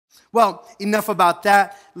Well, enough about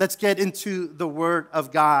that. Let's get into the Word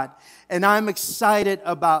of God. And I'm excited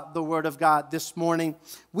about the Word of God this morning.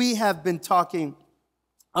 We have been talking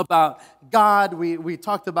about God. We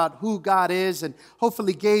talked about who God is and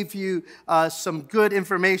hopefully gave you some good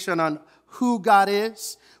information on who God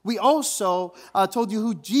is. We also told you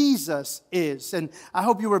who Jesus is, and I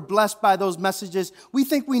hope you were blessed by those messages. We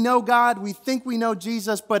think we know God, we think we know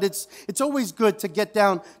Jesus, but it's always good to get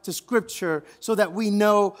down to Scripture so that we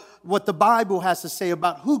know what the Bible has to say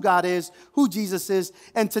about who God is, who Jesus is.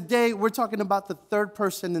 And today we're talking about the third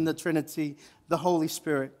person in the Trinity, the Holy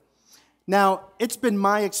Spirit. Now, it's been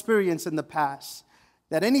my experience in the past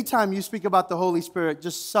that anytime you speak about the Holy Spirit,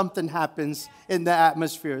 just something happens in the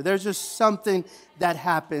atmosphere. There's just something that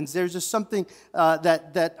happens. There's just something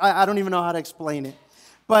that I don't even know how to explain it.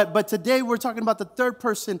 But today we're talking about the third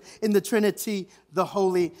person in the Trinity, the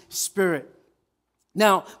Holy Spirit.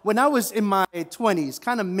 Now, when I was in my 20s,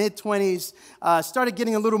 kind of mid-20s, started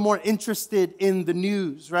getting a little more interested in the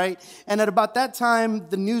news, right? And at about that time,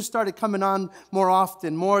 the news started coming on more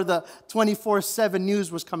often. More the 24/7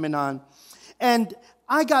 news was coming on. And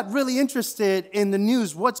I got really interested in the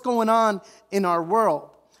news, what's going on in our world.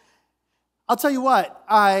 I'll tell you what,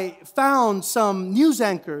 I found some news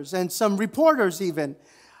anchors and some reporters even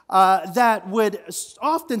that would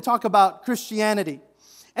often talk about Christianity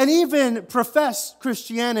and even profess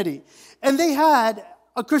Christianity. And they had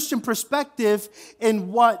a Christian perspective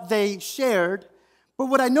in what they shared. But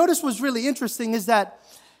what I noticed was really interesting is that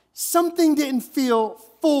something didn't feel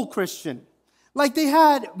full Christian. Like they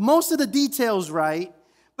had most of the details right,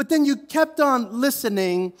 but then you kept on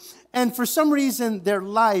listening, and for some reason their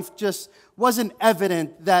life just wasn't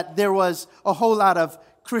evident that there was a whole lot of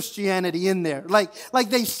Christianity in there. Like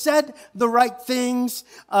they said the right things,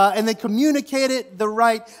 and they communicated the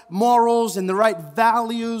right morals and the right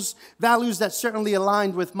values that certainly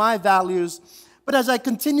aligned with my values. But as I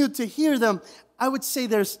continued to hear them, I would say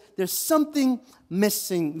there's something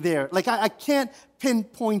missing there. Like I can't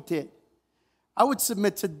pinpoint it. I would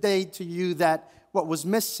submit today to you that what was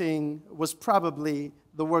missing was probably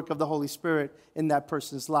the work of the Holy Spirit in that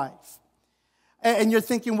person's life. And you're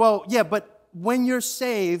thinking, well, yeah, but when you're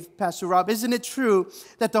saved, Pastor Rob, isn't it true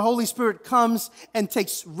that the Holy Spirit comes and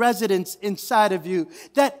takes residence inside of you?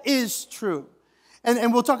 That is true.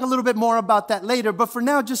 And we'll talk a little bit more about that later. But for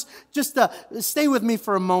now, just stay with me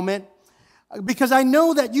for a moment, because I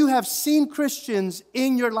know that you have seen Christians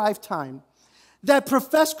in your lifetime that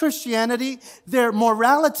professed Christianity, their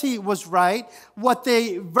morality was right. What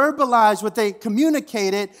they verbalized, what they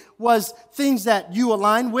communicated was things that you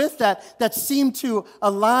align with, that seemed to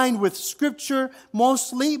align with Scripture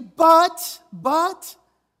mostly. But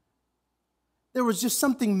there was just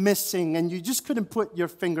something missing, and you just couldn't put your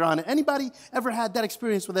finger on it. Anybody ever had that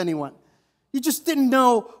experience with anyone? You just didn't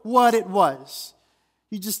know what it was.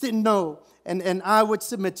 You just didn't know. And I would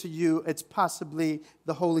submit to you, it's possibly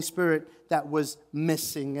the Holy Spirit that was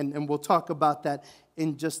missing. And we'll talk about that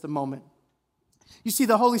in just a moment. You see,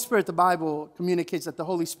 the Holy Spirit, the Bible communicates that the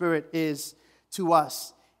Holy Spirit is, to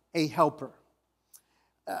us, a helper.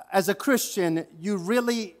 As a Christian, you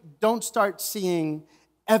really don't start seeing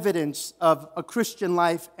evidence of a Christian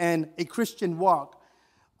life and a Christian walk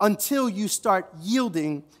until you start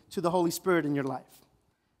yielding to the Holy Spirit in your life.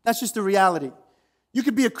 That's just the reality. You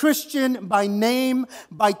could be a Christian by name,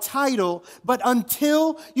 by title, but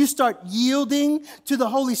until you start yielding to the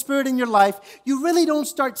Holy Spirit in your life, you really don't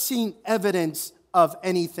start seeing evidence of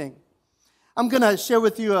anything. I'm going to share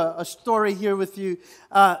with you a story here with you.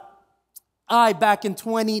 Back in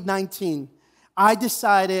 2019, I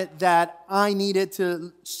decided that I needed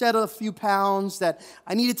to shed a few pounds, that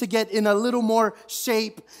I needed to get in a little more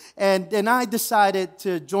shape, and then I decided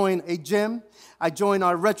to join a gym. I joined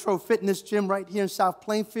our retro fitness gym right here in South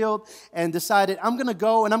Plainfield and decided I'm going to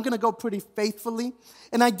go, and I'm going to go pretty faithfully.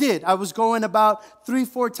 And I did. I was going about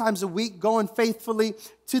 3-4 times a week, going faithfully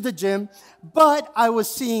to the gym, but I was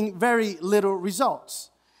seeing very little results.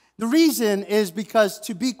 The reason is because,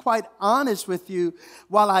 to be quite honest with you,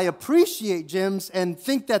 while I appreciate gyms and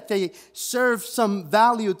think that they serve some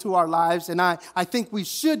value to our lives, and I think we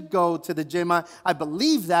should go to the gym, I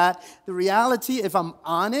believe that, the reality, if I'm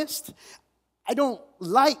honest, I don't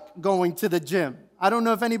like going to the gym. I don't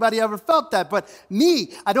know if anybody ever felt that, but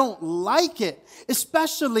me, I don't like it,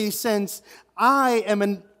 especially since I'm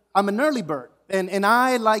an early bird, and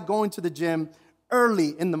I like going to the gym early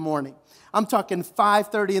in the morning. I'm talking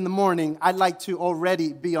 5:30 in the morning. I'd like to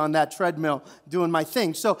already be on that treadmill doing my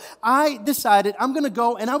thing. So I decided I'm going to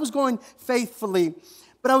go, and I was going faithfully,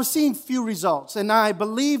 but I was seeing few results. And I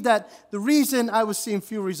believe that the reason I was seeing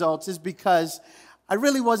few results is because I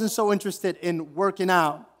really wasn't so interested in working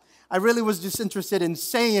out. I really was just interested in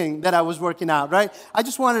saying that I was working out, right? I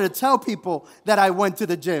just wanted to tell people that I went to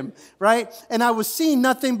the gym, right? And I was seeing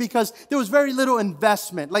nothing because there was very little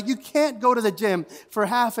investment. Like, you can't go to the gym for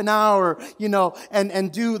half an hour,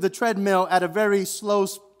 and do the treadmill at a very slow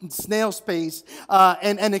snail pace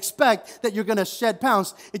and expect that you're going to shed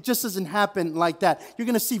pounds. It just doesn't happen like that. You're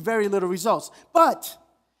going to see very little results. But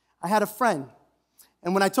I had a friend.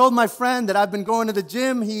 And when I told my friend that I've been going to the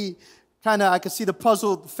gym, he I could see the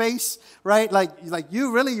puzzled face, right? Like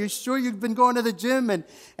you sure you've been going to the gym? And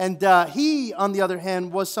he, on the other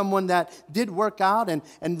hand, was someone that did work out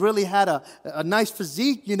and really had a nice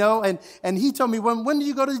physique, and he told me, when do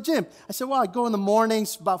you go to the gym? I said, well, I go in the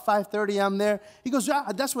mornings, about 5:30, I'm there. He goes,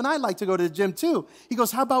 yeah, that's when I like to go to the gym too. He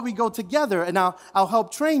goes, how about we go together and I'll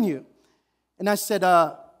help train you? And I said,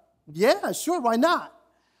 yeah, sure, why not?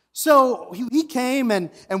 So he came and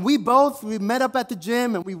we met up at the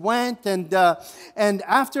gym and we went and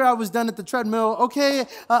after I was done at the treadmill, okay,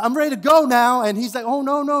 I'm ready to go now. And he's like, oh,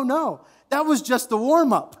 no. That was just the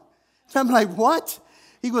warm up. I'm like, what?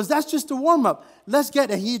 He goes, that's just the warm up.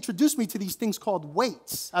 And he introduced me to these things called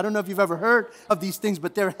weights. I don't know if you've ever heard of these things,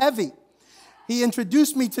 but they're heavy. He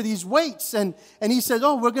introduced me to these weights and he said,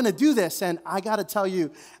 oh, we're going to do this. And I got to tell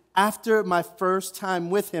you, after my first time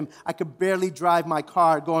with him, I could barely drive my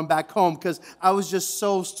car going back home because I was just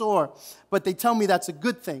so sore. But they tell me that's a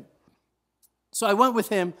good thing. So I went with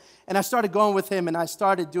him, and I started going with him, and I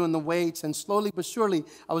started doing the weights, and slowly but surely,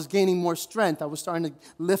 I was gaining more strength. I was starting to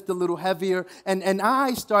lift a little heavier, and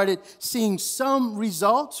I started seeing some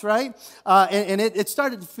results, right? And it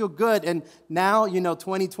started to feel good, and now,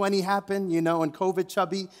 2020 happened, and COVID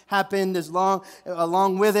chubby happened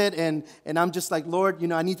along with it, and I'm just like, Lord,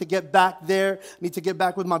 I need to get back there. I need to get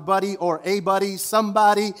back with my buddy or a buddy,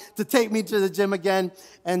 somebody to take me to the gym again.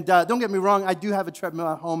 And don't get me wrong, I do have a treadmill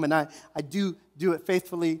at home, and I do it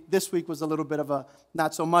faithfully. This week was a little bit of a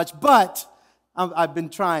not so much, but I've been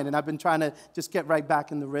trying, and I've been trying to just get right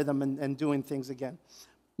back in the rhythm and doing things again.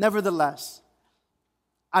 Nevertheless,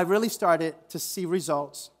 I really started to see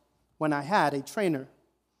results when I had a trainer,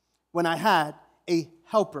 when I had a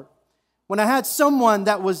helper, when I had someone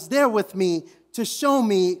that was there with me to show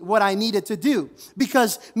me what I needed to do.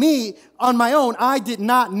 Because me, on my own, I did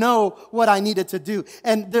not know what I needed to do.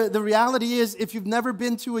 And the reality is, if you've never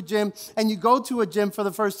been to a gym and you go to a gym for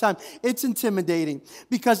the first time, it's intimidating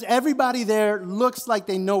because everybody there looks like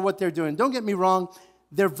they know what they're doing. Don't get me wrong,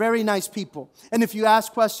 they're very nice people. And if you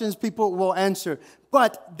ask questions, people will answer.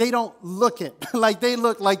 But they don't look it. Like, they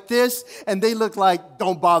look like this, and they look like,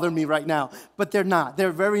 don't bother me right now. But they're not.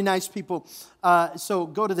 They're very nice people. So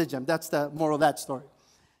go to the gym. That's the moral of that story.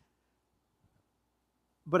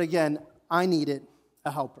 But again, I needed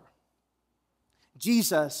a helper.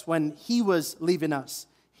 Jesus, when he was leaving us,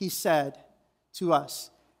 he said to us,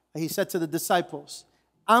 he said to the disciples,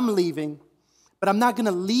 I'm leaving, but I'm not going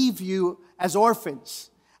to leave you as orphans.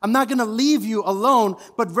 I'm not going to leave you alone,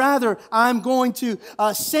 but rather I'm going to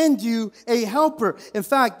send you a helper. In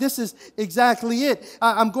fact, this is exactly it.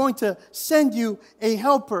 I'm going to send you a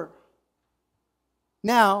helper.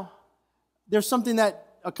 Now, there's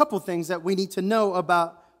a couple things that we need to know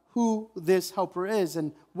about who this helper is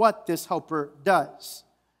and what this helper does.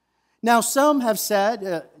 Now, some have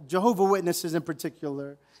said, Jehovah's Witnesses in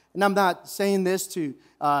particular, and I'm not saying this to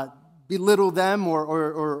belittle them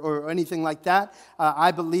or anything like that.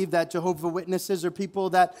 I believe that Jehovah's Witnesses are people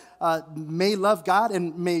that may love God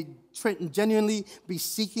and may genuinely be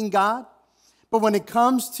seeking God. But when it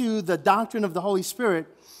comes to the doctrine of the Holy Spirit,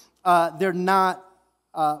 they're not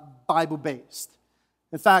Bible-based.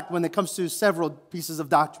 In fact, when it comes to several pieces of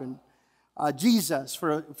doctrine, Jesus,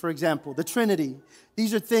 for example, the Trinity,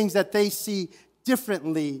 these are things that they see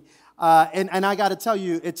differently. And I got to tell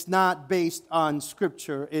you, it's not based on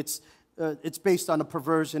Scripture. It's based on a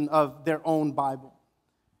perversion of their own Bible.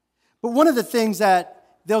 But one of the things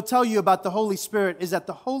that they'll tell you about the Holy Spirit is that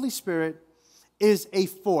the Holy Spirit is a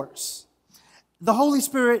force. The Holy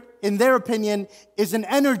Spirit, in their opinion, is an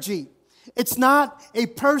energy. It's not a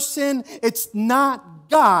person. It's not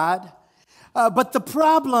God. But the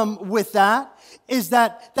problem with that is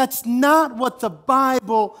that that's not what the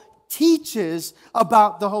Bible teaches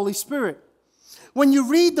about the Holy Spirit. When you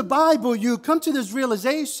read the Bible, you come to this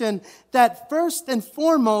realization that first and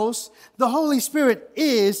foremost, the Holy Spirit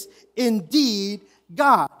is indeed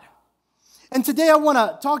God. And today I want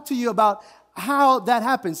to talk to you about how that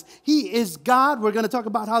happens. He is God. We're going to talk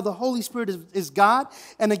about how the Holy Spirit is God.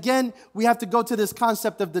 And again, we have to go to this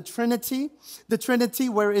concept of the Trinity. The Trinity,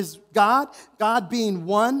 where is God? God being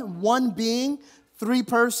one being, three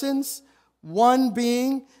persons, one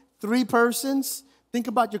being, three persons, Think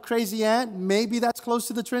about your crazy aunt. Maybe that's close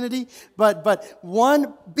to the Trinity. But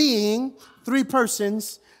one being, three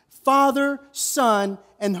persons, Father, Son,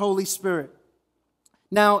 and Holy Spirit.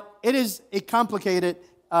 Now, it is a complicated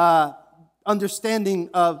understanding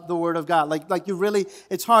of the Word of God. Like you really,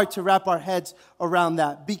 it's hard to wrap our heads around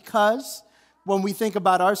that. Because when we think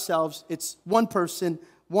about ourselves, it's one person,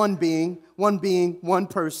 one being, one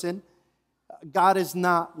person. God is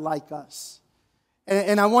not like us.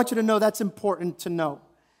 And I want you to know that's important to know.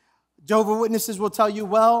 Jehovah's Witnesses will tell you,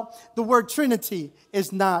 well, the word Trinity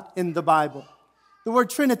is not in the Bible. The word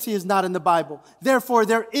Trinity is not in the Bible. Therefore,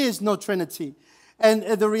 there is no Trinity. And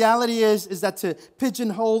the reality is that to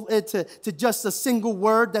pigeonhole it to just a single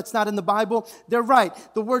word that's not in the Bible, they're right.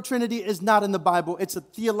 The word Trinity is not in the Bible. It's a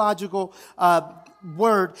theological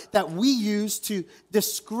word that we use to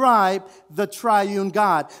describe the triune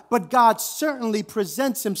God. But God certainly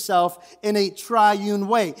presents himself in a triune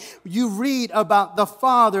way. You read about the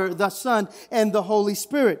Father, the Son, and the Holy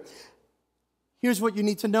Spirit. Here's what you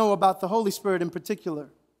need to know about the Holy Spirit in particular.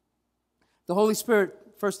 The Holy Spirit,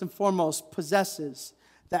 first and foremost, possesses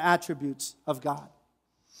the attributes of God.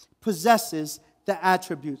 Possesses the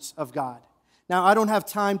attributes of God. Now, I don't have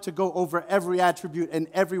time to go over every attribute and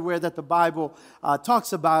everywhere that the Bible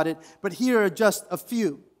talks about it, but here are just a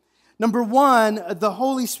few. Number one, the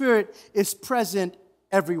Holy Spirit is present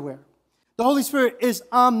everywhere. The Holy Spirit is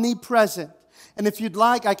omnipresent. And if you'd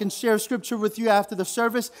like, I can share scripture with you after the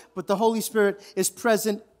service, but the Holy Spirit is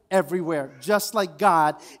present everywhere, just like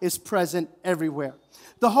God is present everywhere.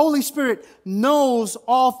 The Holy Spirit knows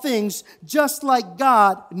all things, just like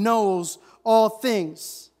God knows all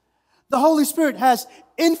things. The Holy Spirit has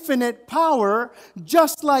infinite power,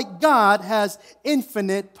 just like God has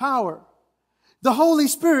infinite power. The Holy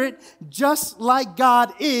Spirit, just like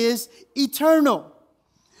God, is eternal.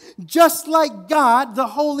 Just like God, the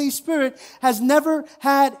Holy Spirit has never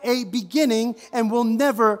had a beginning and will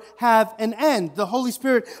never have an end. The Holy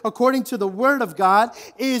Spirit, according to the Word of God,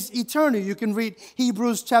 is eternal. You can read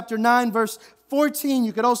Hebrews chapter 9, verse 14.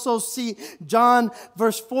 You could also see John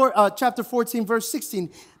chapter 14, verse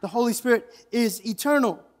 16. The Holy Spirit is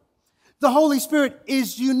eternal. The Holy Spirit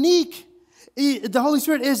is unique. The Holy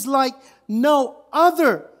Spirit is like no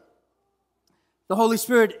other. The Holy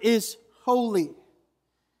Spirit is holy.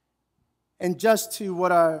 And just to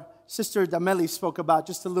what our sister Dameli spoke about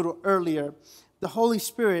just a little earlier, the Holy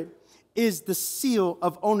Spirit is the seal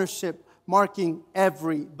of ownership marking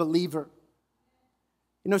every believer.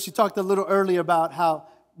 You know, she talked a little earlier about how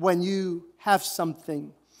when you have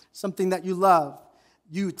something that you love,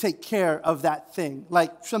 you take care of that thing.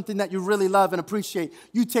 Like something that you really love and appreciate,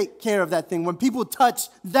 you take care of that thing. When people touch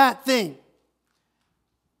that thing,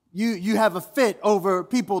 you have a fit over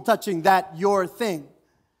people touching that your thing.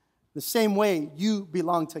 The same way you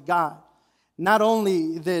belong to God. Not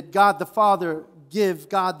only did God the Father give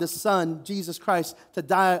God the Son, Jesus Christ, to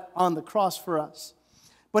die on the cross for us,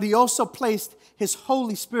 but he also placed his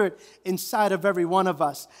Holy Spirit inside of every one of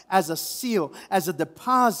us as a seal, as a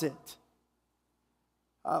deposit.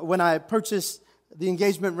 When I purchased the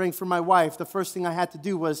engagement ring for my wife, the first thing I had to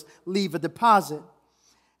do was leave a deposit.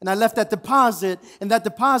 And I left that deposit, and that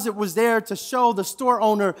deposit was there to show the store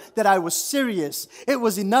owner that I was serious. It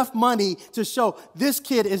was enough money to show this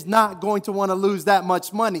kid is not going to want to lose that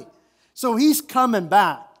much money. So he's coming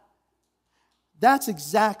back. That's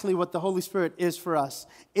exactly what the Holy Spirit is for us.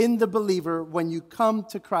 In the believer, when you come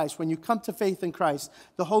to Christ, when you come to faith in Christ,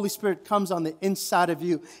 the Holy Spirit comes on the inside of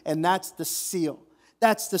you, and that's the seal.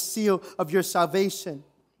 That's the seal of your salvation.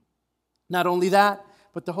 Not only that,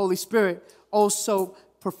 but the Holy Spirit also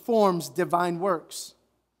performs divine works.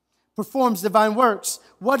 Performs divine works.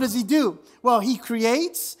 What does he do? Well, he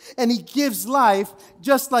creates and he gives life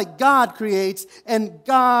just like God creates and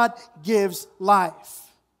God gives life.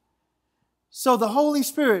 So the Holy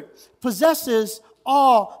Spirit possesses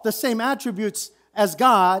all the same attributes as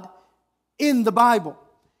God in the Bible.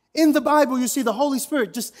 In the Bible, you see the Holy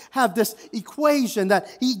Spirit just have this equation that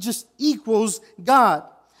he just equals God.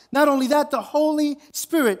 Not only that, the Holy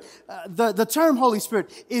Spirit, the term Holy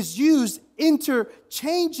Spirit is used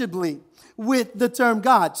interchangeably with the term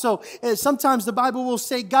God. So sometimes the Bible will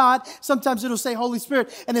say God, sometimes it'll say Holy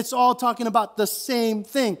Spirit, and it's all talking about the same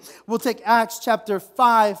thing. We'll take Acts chapter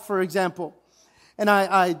 5, for example. And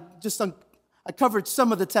I covered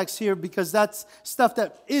some of the text here because that's stuff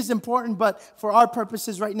that is important, but for our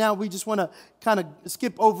purposes right now, we just want to kind of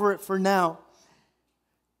skip over it for now.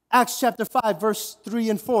 Acts chapter 5, verse 3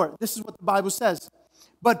 and 4. This is what the Bible says.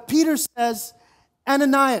 But Peter says,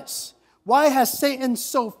 Ananias, why has Satan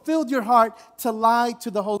so filled your heart to lie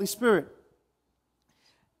to the Holy Spirit?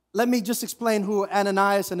 Let me just explain who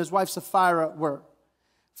Ananias and his wife Sapphira were.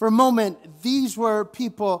 For a moment, these were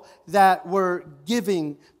people that were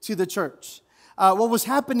giving to the church. What was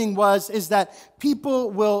happening is that people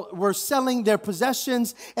were selling their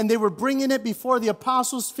possessions and they were bringing it before the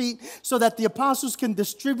apostles' feet so that the apostles can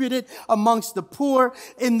distribute it amongst the poor.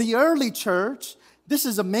 In the early church, this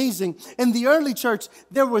is amazing. In the early church,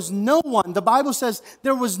 there was no one. The Bible says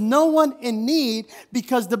there was no one in need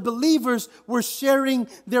because the believers were sharing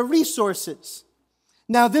their resources.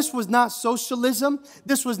 Now, this was not socialism.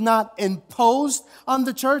 This was not imposed on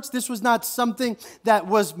the church. This was not something that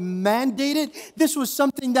was mandated. This was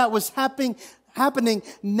something that was happening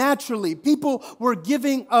naturally. People were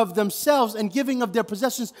giving of themselves and giving of their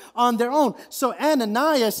possessions on their own. So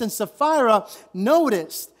Ananias and Sapphira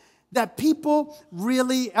noticed that people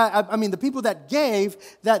really, the people that gave,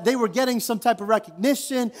 that they were getting some type of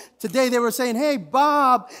recognition. Today they were saying, hey,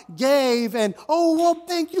 Bob gave, and oh, well,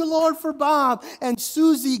 thank you, Lord, for Bob. And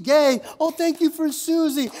Susie gave, oh, thank you for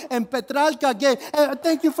Susie. And Petralka gave,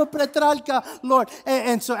 thank you for Petralka, Lord.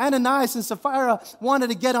 And so Ananias and Sapphira wanted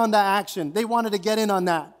to get on that action. They wanted to get in on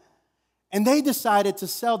that. And they decided to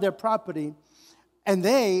sell their property, and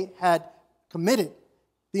they had committed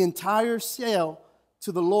the entire sale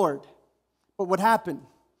to the Lord. But what happened,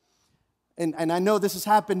 and I know this has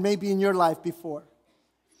happened maybe in your life before,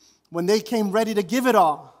 when they came ready to give it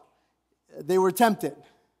all, they were tempted.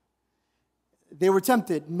 They were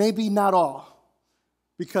tempted, maybe not all,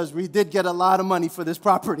 because we did get a lot of money for this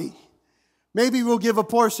property. Maybe we'll give a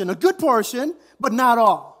portion, a good portion, but not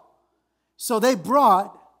all. So they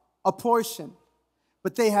brought a portion,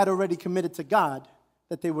 but they had already committed to God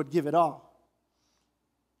that they would give it all.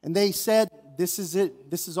 And they said, this is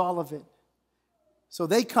it. This is all of it. So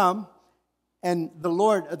they come, and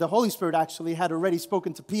the Holy Spirit actually had already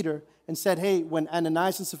spoken to Peter and said, hey, when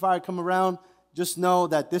Ananias and Sapphira come around, just know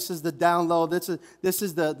that this is the download. This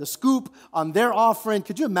is the scoop on their offering.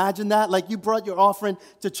 Could you imagine that? Like you brought your offering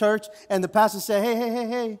to church, and the pastor said,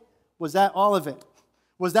 hey, was that all of it?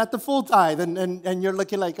 Was that the full tithe? And you're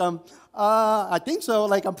looking like, I think so.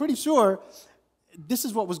 Like, I'm pretty sure. This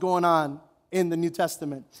is what was going on in the New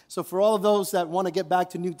Testament. So for all of those that want to get back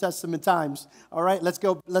to New Testament times, all right, let's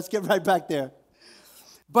get right back there.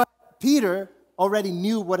 But Peter already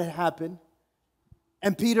knew what had happened.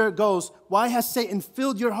 And Peter goes, why has Satan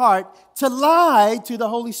filled your heart to lie to the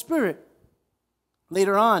Holy Spirit?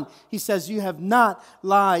 Later on, he says, you have not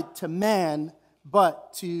lied to man,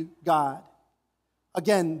 but to God.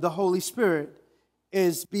 Again, the Holy Spirit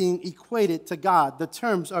is being equated to God. The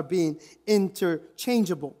terms are being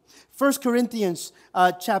interchangeable. 1 Corinthians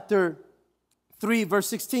chapter 3, verse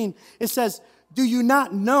 16, it says, do you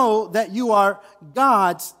not know that you are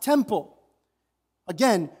God's temple?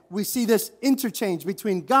 Again, we see this interchange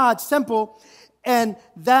between God's temple and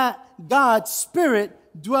that God's Spirit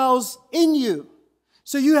dwells in you.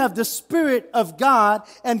 So you have the Spirit of God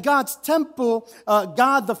and God's temple,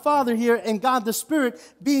 God the Father here, and God the Spirit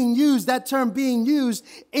being used, that term being used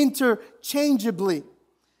interchangeably.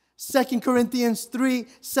 2 Corinthians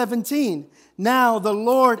 3:17. Now the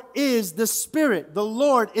Lord is the Spirit. The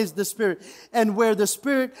Lord is the Spirit. And where the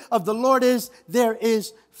Spirit of the Lord is, there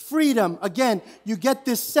is freedom. Again, you get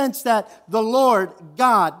this sense that the Lord,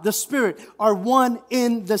 God, the Spirit are one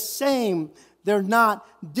in the same. They're not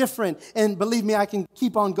different. And believe me, I can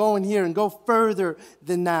keep on going here and go further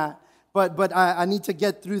than that. But I need to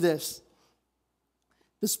get through this.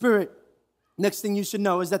 The Spirit, next thing you should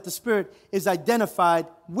know is that the Spirit is identified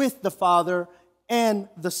with the Father and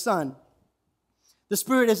the Son. The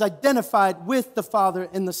Spirit is identified with the Father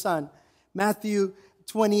and the Son. Matthew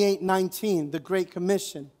 28:19, the Great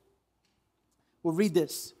Commission. We'll read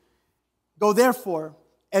this. Go therefore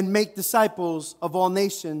and make disciples of all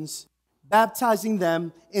nations, baptizing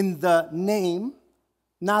them in the name,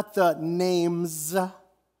 not the names,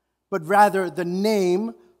 but rather the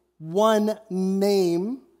name, one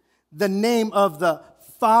name, the name of the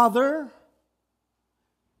Father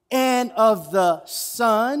and of the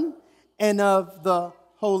Son and of the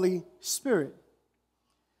Holy Spirit.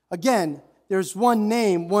 Again, there's one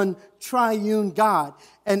name, one triune God,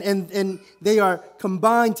 and they are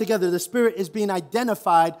combined together. The Spirit is being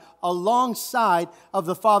identified alongside of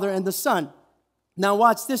the Father and the Son. Now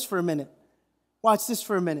watch this for a minute. Watch this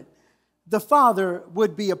for a minute. The Father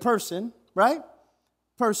would be a person, right?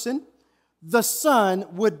 Person. The Son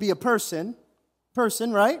would be a person,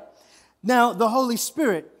 right? Now the Holy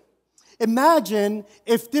Spirit. Imagine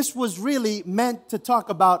if this was really meant to talk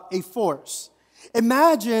about a force.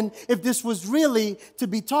 Imagine if this was really to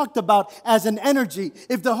be talked about as an energy.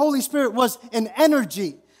 If the Holy Spirit was an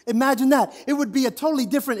energy, imagine that. It would be a totally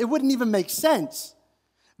different, it wouldn't even make sense.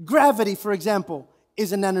 Gravity, for example,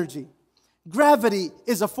 is an energy. Gravity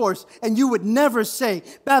is a force, and you would never say,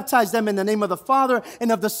 baptize them in the name of the Father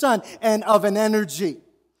and of the Son and of an energy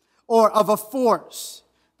or of a force.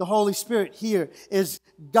 The Holy Spirit here is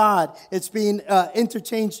God. It's being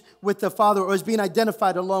interchanged with the Father, or is being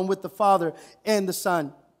identified along with the Father and the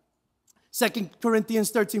Son. 2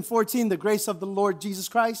 Corinthians 13:14, the grace of the Lord Jesus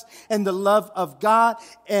Christ and the love of God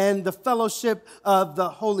and the fellowship of the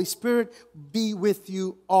Holy Spirit be with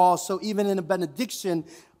you all. So even in a benediction,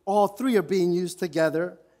 all three are being used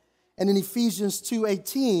together. And in Ephesians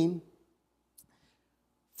 2:18,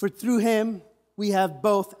 for through him we have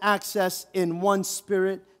both access in one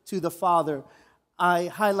Spirit to the Father. I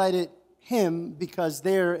highlighted him because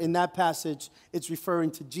there in that passage it's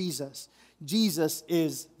referring to Jesus. Jesus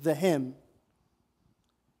is the him.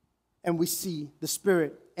 And we see the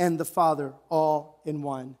Spirit and the Father all in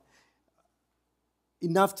one.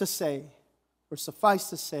 Enough to say, or suffice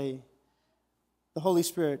to say, the Holy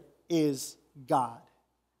Spirit is God.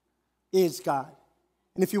 Is God.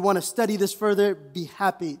 And if you want to study this further, be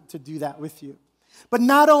happy to do that with you. But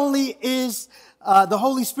not only is the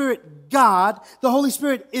Holy Spirit God, the Holy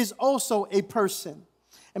Spirit is also a person.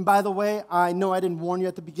 And by the way, I know I didn't warn you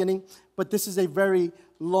at the beginning, but this is a very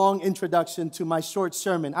long introduction to my short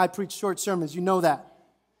sermon. I preach short sermons, you know that.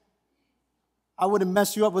 I wouldn't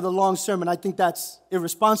mess you up with a long sermon. I think that's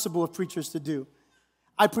irresponsible of preachers to do.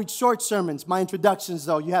 I preach short sermons. My introductions,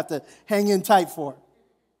 though, you have to hang in tight for.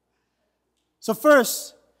 So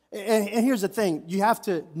first, and here's the thing, you have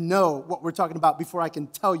to know what we're talking about before I can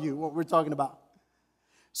tell you what we're talking about.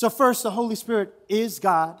 So first, the Holy Spirit is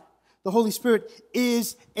God. The Holy Spirit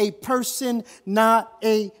is a person, not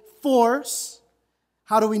a force.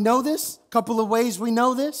 How do we know this? A couple of ways we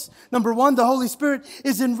know this. Number one, the Holy Spirit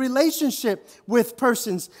is in relationship with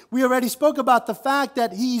persons. We already spoke about the fact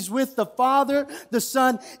that he's with the Father, the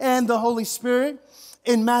Son, and the Holy Spirit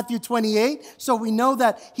in Matthew 28. So we know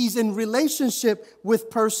that he's in relationship with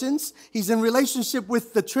persons. He's in relationship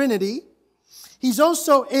with the Trinity. He's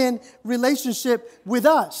also in relationship with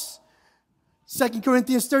us. 2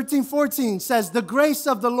 Corinthians 13:14 says, the grace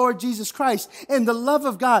of the Lord Jesus Christ and the love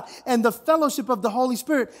of God and the fellowship of the Holy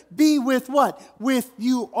Spirit be with what? With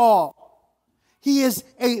you all. He is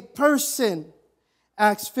a person.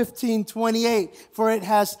 Acts 15:28, for it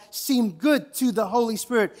has seemed good to the Holy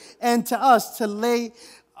Spirit and to us to lay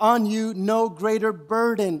on you no greater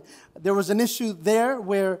burden. There was an issue there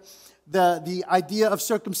where the idea of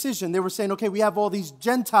circumcision. They were saying, okay, we have all these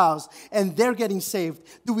Gentiles and they're getting saved.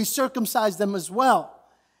 Do we circumcise them as well?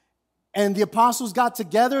 And the apostles got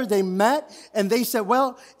together, they met, and they said,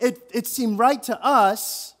 well, it seemed right to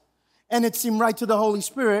us and it seemed right to the Holy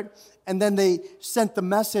Spirit. And then they sent the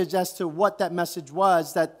message as to what that message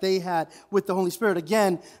was that they had with the Holy Spirit.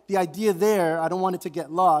 Again, the idea there, I don't want it to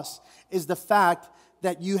get lost, is the fact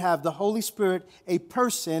that you have the Holy Spirit, a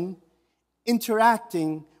person,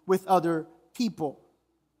 interacting with other people.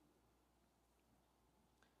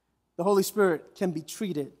 The Holy Spirit can be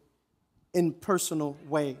treated in personal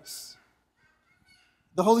ways.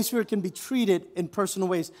 The Holy Spirit can be treated in personal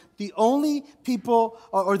ways. The only people,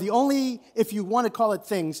 or the only, if you want to call it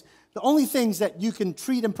things, the only things that you can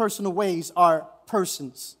treat in personal ways are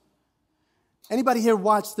persons. Anybody here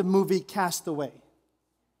watched the movie Castaway?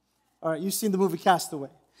 All right, you've seen the movie Castaway.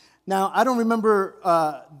 Now, I don't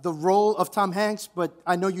remember the role of Tom Hanks, but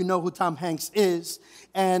I know you know who Tom Hanks is.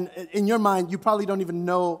 And in your mind, you probably don't even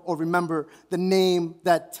know or remember the name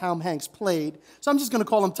that Tom Hanks played. So I'm just going to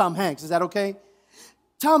call him Tom Hanks. Is that okay?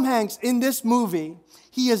 Tom Hanks, in this movie,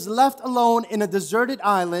 he is left alone in a deserted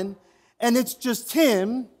island, and it's just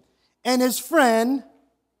him and his friend,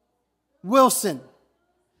 Wilson.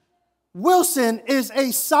 Wilson is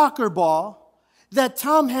a soccer ball that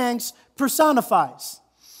Tom Hanks personifies.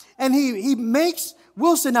 And he makes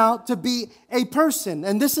Wilson out to be a person.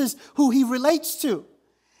 And this is who he relates to.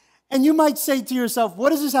 And you might say to yourself,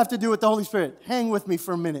 what does this have to do with the Holy Spirit? Hang with me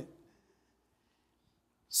for a minute.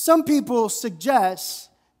 Some people suggest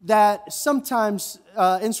that sometimes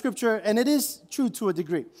in Scripture, and it is true to a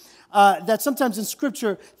degree, that sometimes in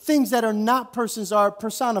Scripture, things that are not persons are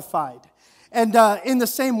personified. And in the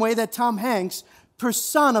same way that Tom Hanks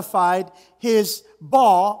personified his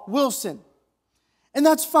ball, Wilson. And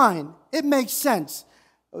that's fine. It makes sense.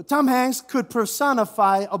 Tom Hanks could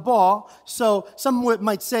personify a ball. So someone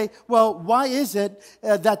might say, well, why is it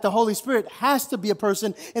that the Holy Spirit has to be a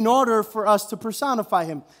person in order for us to personify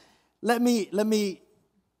him? Let me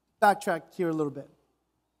backtrack here a little bit.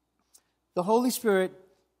 The Holy Spirit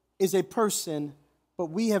is a person, but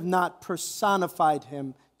we have not personified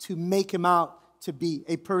him to make him out to be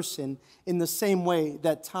a person in the same way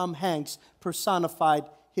that Tom Hanks personified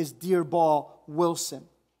his dear ball, Wilson.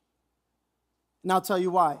 And I'll tell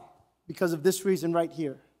you why. Because of this reason right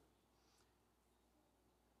here.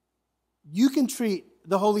 You can treat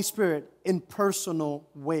the Holy Spirit in personal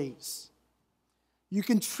ways. You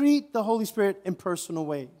can treat the Holy Spirit in personal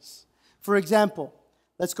ways. For example,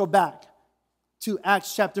 let's go back to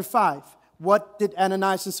Acts chapter 5. What did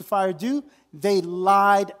Ananias and Sapphira do? They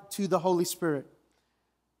lied to the Holy Spirit.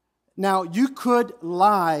 Now, you could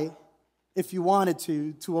lie if you wanted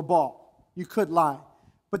to a ball. You could lie.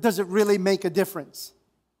 But does it really make a difference?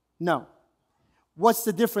 No. What's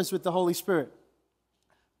the difference with the Holy Spirit?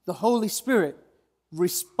 The Holy Spirit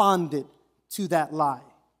responded to that lie.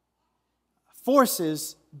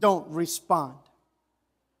 Forces don't respond.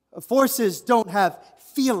 Forces don't have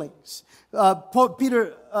feelings.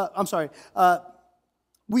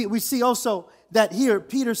 We see also that here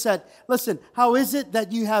Peter said, listen, how is it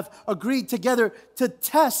that you have agreed together to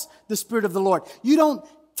test the Spirit of the Lord? You don't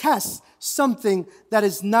test something that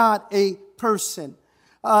is not a person.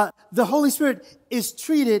 The Holy Spirit is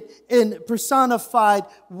treated in personified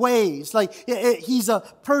ways. Like he's a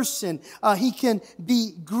person. He can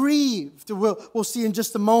be grieved. We'll see in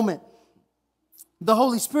just a moment. The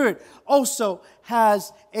Holy Spirit also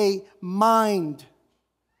has a mind.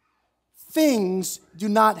 Things do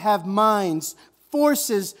not have minds.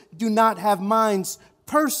 Forces do not have minds.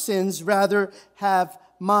 Persons rather have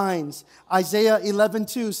minds. Isaiah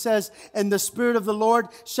 11:2 says, and the Spirit of the Lord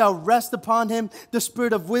shall rest upon him, the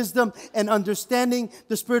Spirit of wisdom and understanding,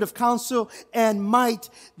 the Spirit of counsel and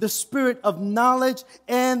might, the Spirit of knowledge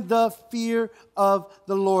and the fear of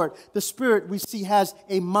the Lord. The Spirit, we see, has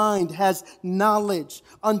a mind, has knowledge,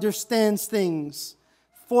 understands things.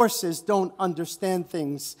 Forces don't understand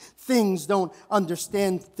things. Things don't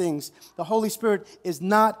understand things. The Holy Spirit is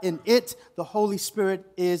not an it. The Holy Spirit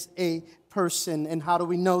is a person. And how do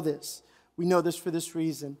we know this? We know this for this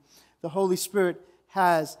reason. The Holy Spirit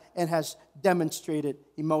has demonstrated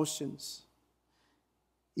emotions.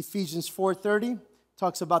 Ephesians 4:30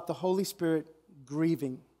 talks about the Holy Spirit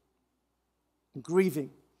grieving.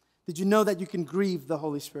 Grieving. Did you know that you can grieve the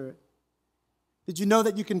Holy Spirit? Did you know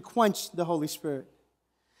that you can quench the Holy Spirit?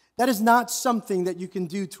 That is not something that you can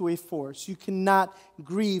do to a force. You cannot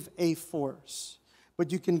grieve a force,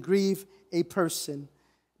 but you can grieve a person.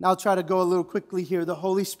 Now I'll try to go a little quickly here. The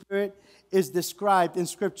Holy Spirit is described in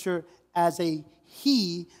Scripture as a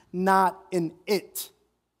he, not an it.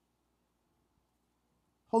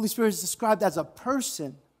 Holy Spirit is described as a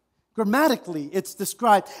person. Grammatically, it's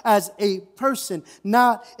described as a person,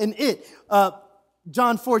 not an it.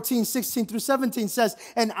 John 14:16-17 says,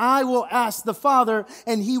 and I will ask the Father,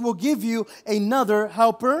 and he will give you another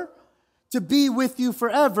helper to be with you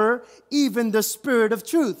forever, even the Spirit of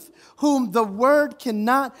truth, whom the world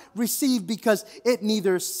cannot receive because it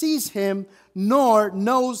neither sees him nor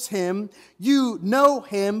knows him. You know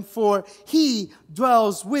him, for he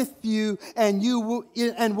dwells with you and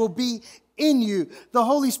will be in you. The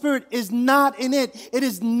Holy Spirit is not in it. It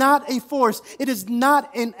is not a force. It is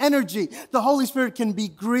not an energy. The Holy Spirit can be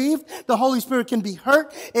grieved. The Holy Spirit can be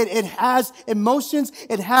hurt. It has emotions.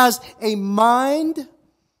 It has a mind.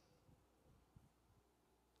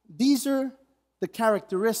 These are the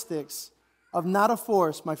characteristics of not a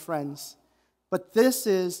force, my friends, but this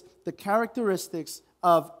is the characteristics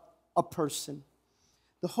of a person.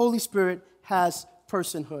 The Holy Spirit has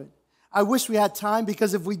personhood. I wish we had time,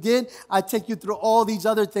 because if we did, I'd take you through all these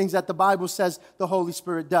other things that the Bible says the Holy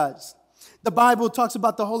Spirit does. The Bible talks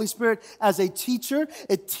about the Holy Spirit as a teacher.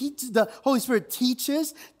 The Holy Spirit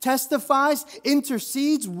teaches, testifies,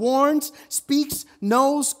 intercedes, warns, speaks,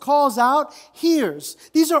 knows, calls out, hears.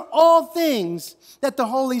 These are all things that the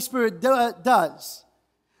Holy Spirit does.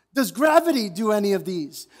 Does gravity do any of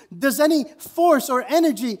these? Does any force or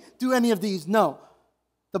energy do any of these? No.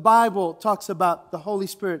 The Bible talks about the Holy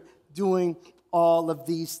Spirit doing all of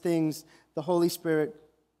these things. The Holy Spirit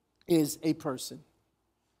is a person.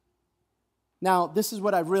 Now, this is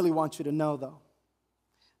what I really want you to know, though.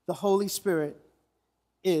 The Holy Spirit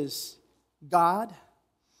is God.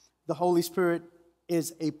 The Holy Spirit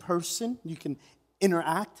is a person. You can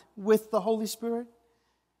interact with the Holy Spirit.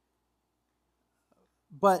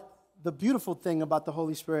 But the beautiful thing about the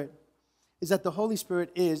Holy Spirit is that the Holy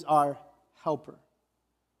Spirit is our helper.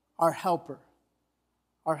 Our helper.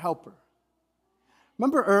 Our helper.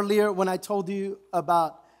 Remember earlier when I told you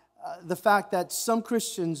about the fact that some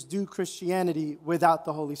Christians do Christianity without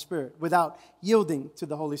the Holy Spirit, without yielding to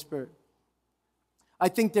the Holy Spirit? I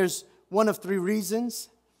think there's one of three reasons.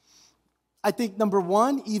 I think number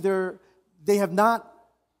one, either they have not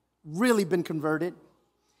really been converted,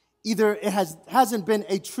 either it hasn't been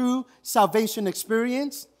a true salvation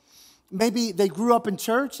experience, Maybe they grew up in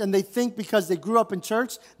church and they think because they grew up in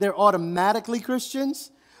church, they're automatically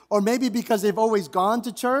Christians. Or maybe because they've always gone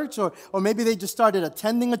to church, or maybe they just started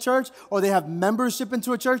attending a church, or they have membership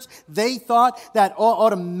into a church. They thought that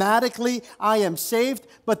automatically I am saved.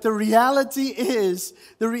 But the reality is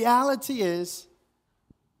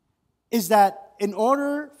that in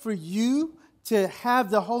order for you to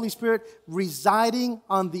have the Holy Spirit residing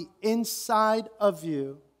on the inside of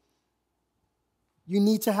you, you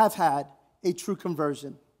need to have had a true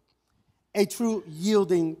conversion, a true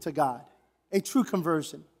yielding to God, a true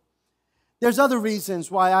conversion. There's other reasons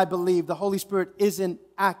why I believe the Holy Spirit isn't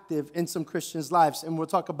active in some Christians' lives, and we'll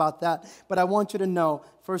talk about that. But I want you to know,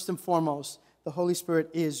 first and foremost, the Holy Spirit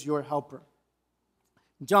is your helper.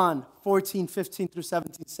 John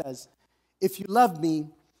 14:15-17 says, "If you love me,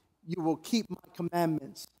 you will keep my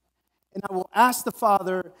commandments. And I will ask the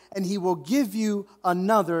Father, and he will give you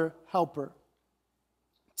another helper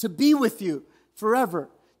to be with you forever."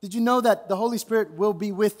 Did you know that the Holy Spirit will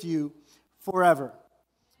be with you forever?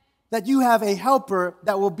 That you have a helper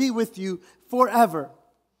that will be with you forever.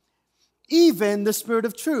 Even the Spirit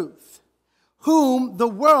of truth, whom the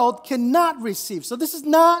world cannot receive. So this is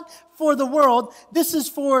not for the world. This is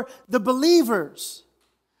for the believers.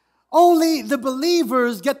 Only the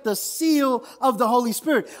believers get the seal of the Holy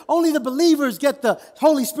Spirit. Only the believers get the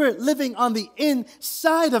Holy Spirit living on the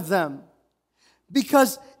inside of them.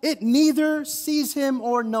 Because it neither sees him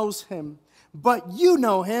or knows him. But you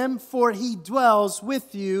know him, for he dwells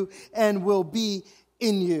with you and will be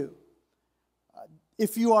in you.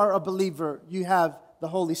 If you are a believer, you have the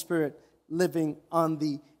Holy Spirit living on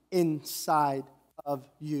the inside of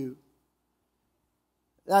you.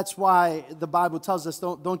 That's why the Bible tells us,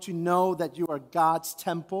 don't you know that you are God's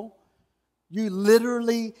temple? You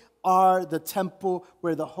literally are the temple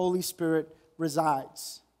where the Holy Spirit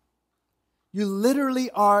resides. You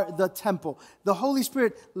literally are the temple. The Holy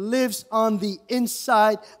Spirit lives on the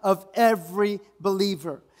inside of every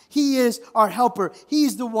believer. He is our helper.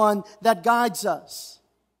 He's the one that guides us.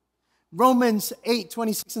 Romans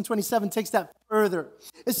 8:26-27 takes that further.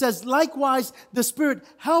 It says, "Likewise, the Spirit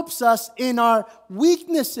helps us in our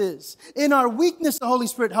weaknesses." In our weakness, the Holy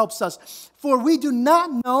Spirit helps us. "For we do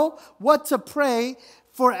not know what to pray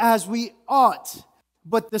for as we ought,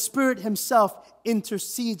 but the Spirit himself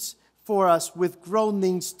intercedes for us with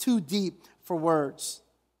groanings too deep for words."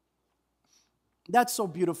 That's so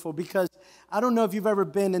beautiful, because I don't know if you've ever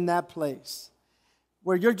been in that place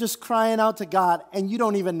where you're just crying out to God and you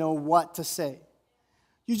don't even know what to say.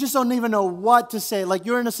 You just don't even know what to say. Like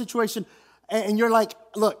you're in a situation and you're like,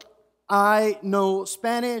 look, I know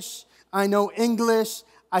Spanish, I know English,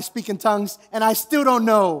 I speak in tongues, and I still don't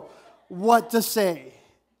know what to say.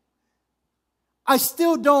 I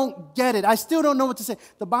still don't get it. I still don't know what to say.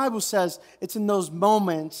 The Bible says it's in those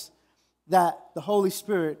moments that the Holy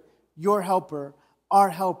Spirit, your helper, our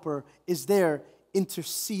helper, is there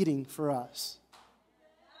interceding for us.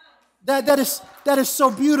 That is so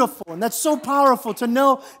beautiful, and that's so powerful to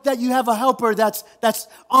know that you have a helper that's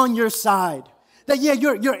on your side. That, yeah,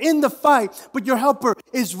 you're in the fight, but your helper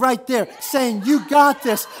is right there saying, "You got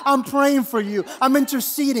this. I'm praying for you. I'm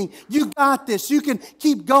interceding. You got this. You can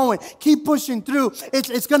keep going. Keep pushing through.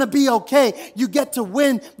 It's going to be okay. You get to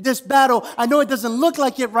win this battle. I know it doesn't look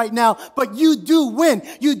like it right now, but you do win.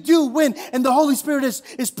 You do win." And the Holy Spirit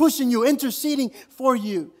is pushing you, interceding for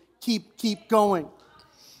you. Keep going.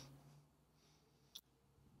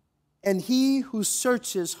 "And he who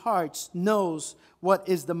searches hearts knows what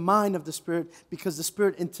is the mind of the Spirit, because the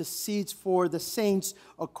Spirit intercedes for the saints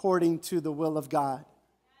according to the will of God."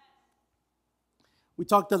 We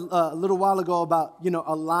talked a little while ago about,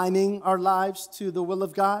 aligning our lives to the will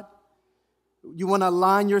of God. You want to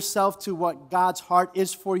align yourself to what God's heart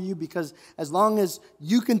is for you, because as long as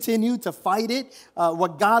you continue to fight it,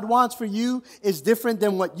 what God wants for you is different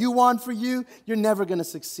than what you want for you, you're never going to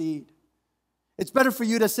succeed. It's better for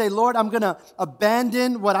you to say, "Lord, I'm going to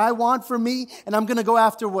abandon what I want for me, and I'm going to go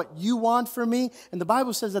after what you want for me." And the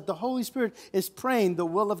Bible says that the Holy Spirit is praying the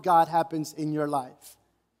will of God happens in your life.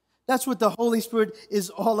 That's what the Holy Spirit is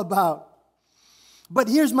all about. But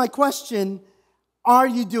here's my question. Are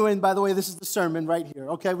you doing, by the way, this is the sermon right here,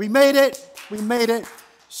 okay? We made it.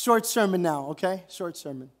 Short sermon now, okay? Short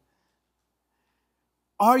sermon.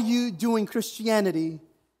 Are you doing Christianity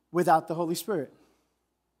without the Holy Spirit?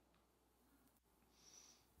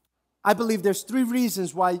 I believe there's 3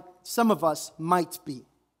 reasons why some of us might be.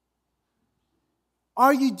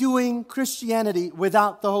 Are you doing Christianity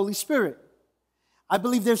without the Holy Spirit? I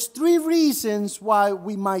believe there's 3 reasons why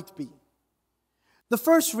we might be. The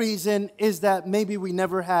first reason is that maybe we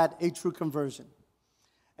never had a true conversion.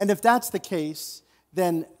 And if that's the case,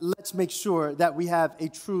 then let's make sure that we have a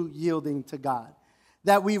true yielding to God,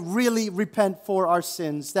 that we really repent for our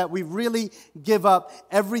sins, that we really give up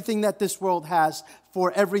everything that this world has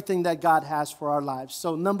for everything that God has for our lives.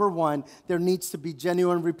 So number one, there needs to be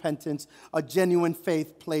genuine repentance, a genuine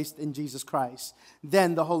faith placed in Jesus Christ.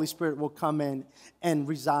 Then the Holy Spirit will come in and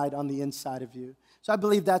reside on the inside of you. So I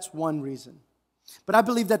believe that's one reason. But I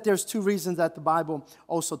believe that there's two reasons that the Bible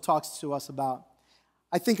also talks to us about.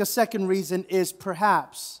 I think a second reason is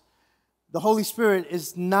perhaps the Holy Spirit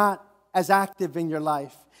is not as active in your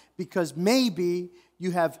life because maybe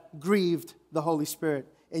you have grieved the Holy Spirit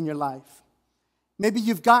in your life. Maybe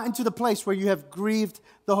you've gotten to the place where you have grieved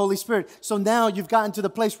the Holy Spirit. So now you've gotten to the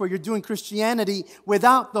place where you're doing Christianity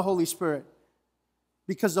without the Holy Spirit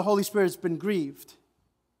because the Holy Spirit has been grieved.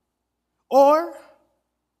 Or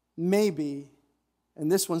maybe,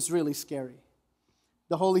 and this one's really scary,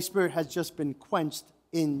 the Holy Spirit has just been quenched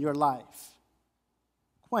in your life.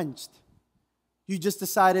 Quenched. You just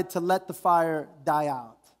decided to let the fire die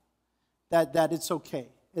out. That it's okay.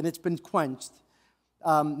 And it's been quenched.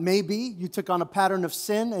 Maybe you took on a pattern of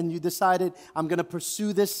sin and you decided, I'm going to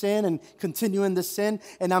pursue this sin and continue in this sin,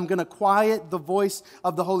 and I'm going to quiet the voice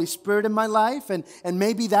of the Holy Spirit in my life. And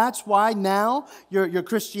maybe that's why now your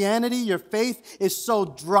Christianity, your faith is so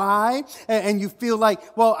dry, and you feel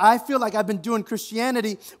like, well, I feel like I've been doing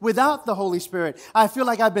Christianity without the Holy Spirit. I feel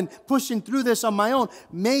like I've been pushing through this on my own.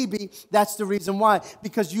 Maybe that's the reason why,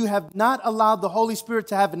 because you have not allowed the Holy Spirit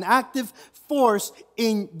to have an active force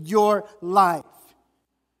in your life.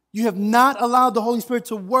 You have not allowed the Holy Spirit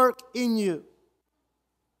to work in you.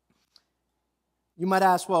 You might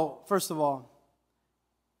ask, well, first of all,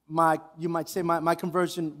 you might say my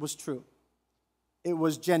conversion was true. It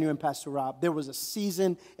was genuine, Pastor Rob. There was a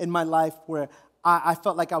season in my life where I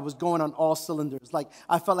felt like I was going on all cylinders. Like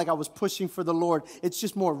I felt like I was pushing for the Lord. It's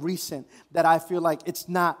just more recent that I feel like it's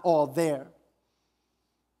not all there.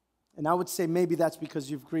 And I would say maybe that's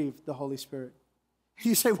because you've grieved the Holy Spirit.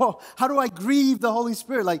 You say, well, how do I grieve the Holy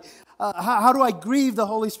Spirit? How do I grieve the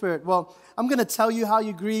Holy Spirit? Well, I'm going to tell you how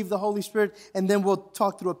you grieve the Holy Spirit, and then we'll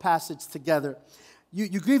talk through a passage together.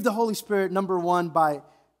 You grieve the Holy Spirit, number one, by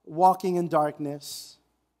walking in darkness.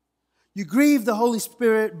 You grieve the Holy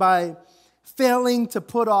Spirit by failing to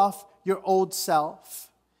put off your old self.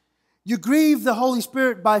 You grieve the Holy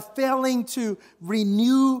Spirit by failing to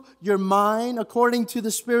renew your mind according to the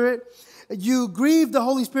Spirit. You grieve the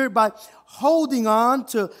Holy Spirit by holding on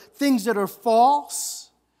to things that are false.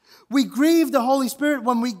 We grieve the Holy Spirit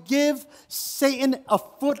when we give Satan a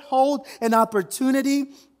foothold, an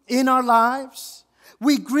opportunity in our lives.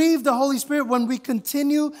 We grieve the Holy Spirit when we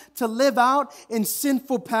continue to live out in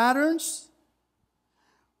sinful patterns.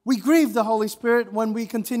 We grieve the Holy Spirit when we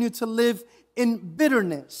continue to live in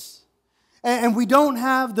bitterness. And we don't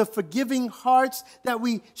have the forgiving hearts that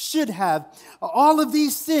we should have. All of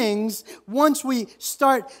these things, once we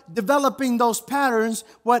start developing those patterns,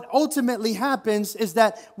 what ultimately happens is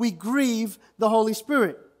that we grieve the Holy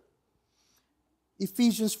Spirit.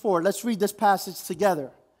 Ephesians 4. Let's read this passage together,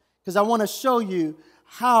 because I want to show you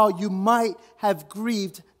how you might have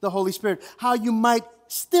grieved the Holy Spirit, how you might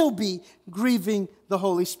still be grieving the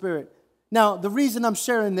Holy Spirit. Now, the reason I'm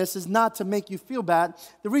sharing this is not to make you feel bad.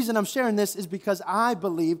 The reason I'm sharing this is because I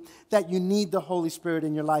believe that you need the Holy Spirit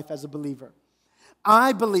in your life as a believer.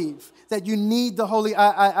 I believe that you need the Holy.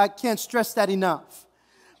 I can't stress that enough.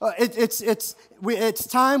 It's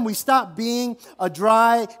time we stop being a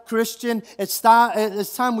dry Christian. It's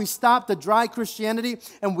time we stop the dry Christianity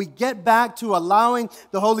and we get back to allowing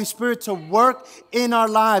the Holy Spirit to work in our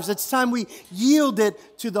lives. It's time we yield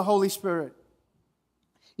it to the Holy Spirit.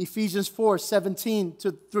 Ephesians 4, 17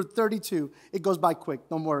 through 32. It goes by quick,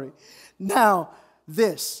 don't worry. Now,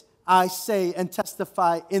 this I say and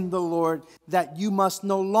testify in the Lord, that you must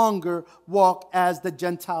no longer walk as the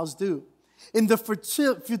Gentiles do, in the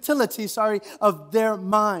futility of their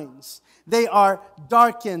minds. They are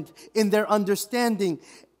darkened in their understanding,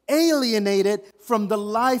 alienated from the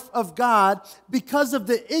life of God because of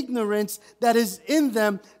the ignorance that is in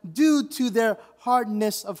them due to their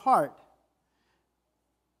hardness of heart.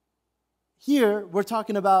 Here, we're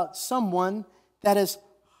talking about someone that has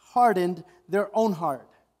hardened their own heart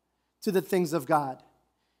to the things of God.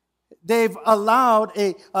 They've allowed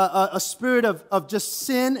a spirit of just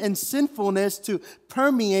sin and sinfulness to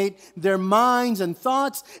permeate their minds and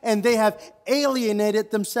thoughts, and they have alienated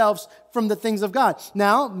themselves from the things of God.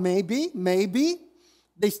 Now, maybe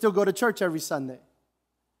they still go to church every Sunday.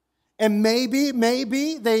 And maybe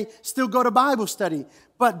they still go to Bible study.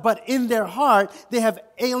 But in their heart, they have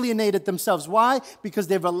alienated themselves. Why? Because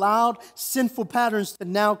they've allowed sinful patterns to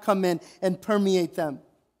now come in and permeate them.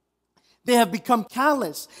 They have become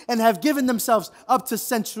callous and have given themselves up to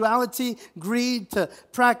sensuality, greed, to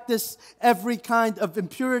practice every kind of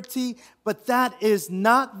impurity. But that is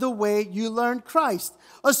not the way you learned Christ,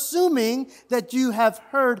 assuming that you have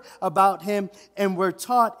heard about him and were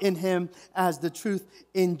taught in him as the truth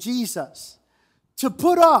in Jesus. To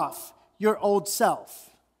put off your old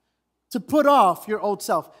self. To put off your old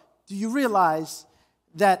self. Do you realize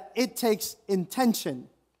that it takes intention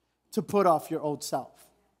to put off your old self?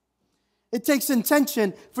 It takes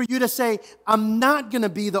intention for you to say, I'm not going to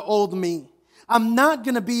be the old me. I'm not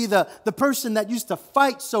going to be the person that used to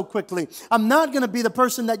fight so quickly. I'm not going to be the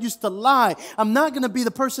person that used to lie. I'm not going to be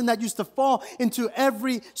the person that used to fall into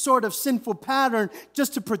every sort of sinful pattern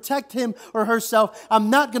just to protect him or herself. I'm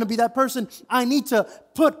not going to be that person. I need to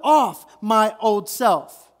put off my old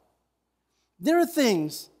self. There are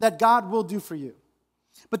things that God will do for you,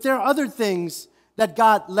 but there are other things that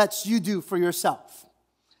God lets you do for yourself.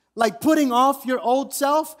 Like putting off your old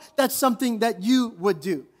self, that's something that you would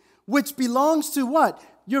do, which belongs to what?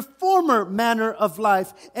 Your former manner of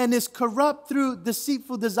life, and is corrupt through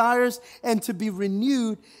deceitful desires, and to be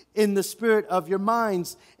renewed in the spirit of your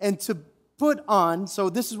minds, and to put on. So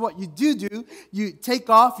this is what you do. You take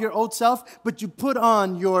off your old self, but you put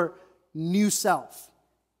on your new self.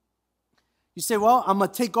 You say, well, I'm going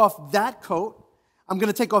to take off that coat. I'm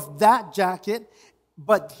going to take off that jacket,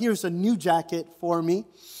 but here's a new jacket for me.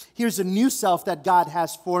 Here's a new self that God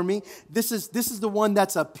has for me. This is the one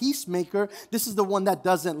that's a peacemaker. This is the one that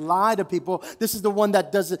doesn't lie to people. This is the one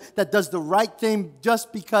that does the right thing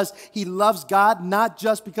just because he loves God, not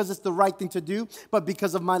just because it's the right thing to do, but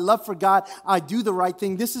because of my love for God, I do the right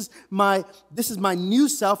thing. This is my new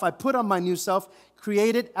self. I put on my new self,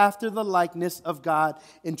 created after the likeness of God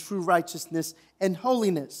in true righteousness and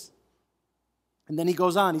holiness. And then he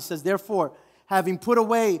goes on. He says, therefore, having put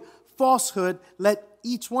away falsehood, let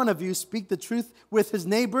each one of you speak the truth with his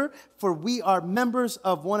neighbor, for we are members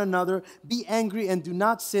of one another. Be angry and do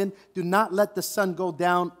not sin. Do not let the sun go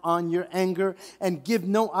down on your anger, and give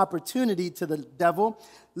no opportunity to the devil.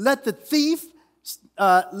 Let the thief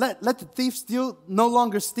steal, no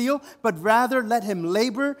longer steal, but rather let him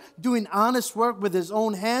labor, doing honest work with his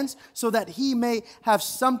own hands, so that he may have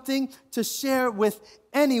something to share with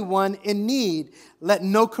anyone in need. Let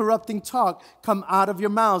no corrupting talk come out of your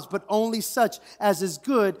mouths, but only such as is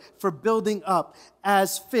good for building up,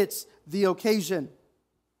 as fits the occasion,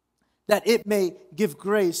 that it may give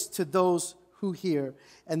grace to those who hear.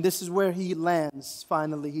 And this is where he lands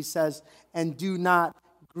finally. He says, and do not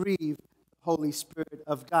grieve Holy Spirit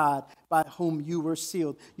of God, by whom you were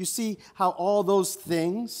sealed. You see how all those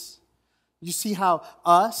things, you see how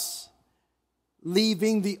us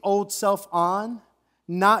leaving the old self on,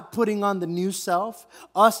 not putting on the new self,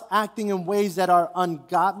 us acting in ways that are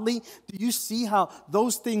ungodly, do you see how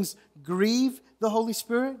those things grieve the Holy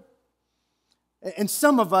Spirit? And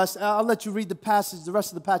some of us, I'll let you read the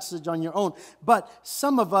rest of the passage on your own, but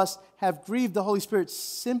some of us have grieved the Holy Spirit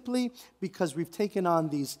simply because we've taken on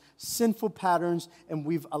these sinful patterns and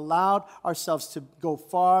we've allowed ourselves to go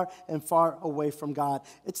far and far away from God.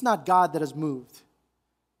 It's not God that has moved,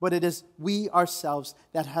 but it is we ourselves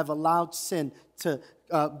that have allowed sin to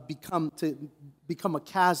become a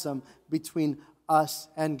chasm between us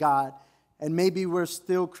and God. And maybe we're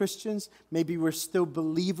still Christians. Maybe we're still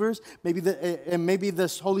believers. Maybe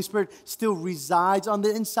this Holy Spirit still resides on the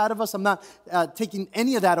inside of us. I'm not taking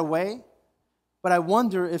any of that away. But I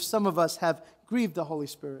wonder if some of us have grieved the Holy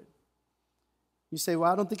Spirit. You say,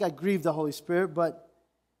 well, I don't think I grieved the Holy Spirit,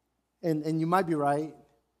 and you might be right.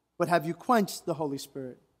 But have you quenched the Holy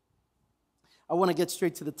Spirit? I want to get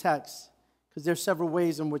straight to the text, because there are several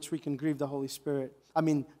ways in which we can grieve the Holy Spirit.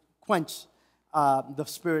 Quench the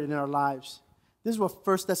Spirit in our lives. This is what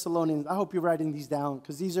 1 Thessalonians, I hope you're writing these down,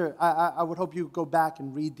 because these are, I would hope you go back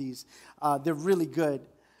and read these. They're really good.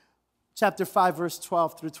 Chapter 5, verse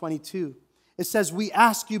 12 through 22. It says, we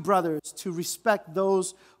ask you, brothers, to respect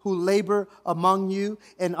those who labor among you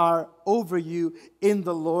and are over you in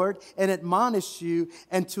the Lord, and admonish you,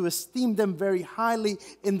 and to esteem them very highly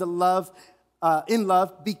in love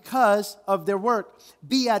because of their work.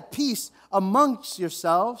 Be at peace amongst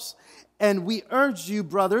yourselves. And we urge you,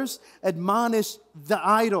 brothers, admonish the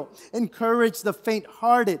idle, encourage the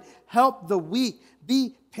faint-hearted, help the weak,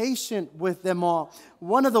 be patient with them all.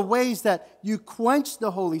 One of the ways that you quench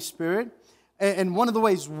the Holy Spirit, and one of the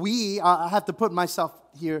ways I have to put myself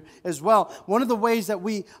here as well, one of the ways that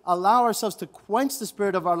we allow ourselves to quench the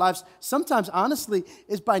Spirit of our lives, sometimes honestly,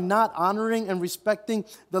 is by not honoring and respecting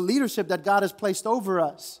the leadership that God has placed over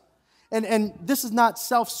us. And this is not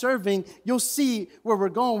self-serving. You'll see where we're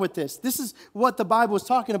going with this. This is what the Bible is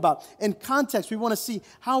talking about. In context, we want to see,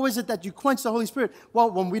 how is it that you quench the Holy Spirit?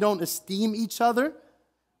 Well, when we don't esteem each other,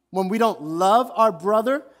 when we don't love our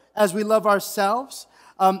brother as we love ourselves.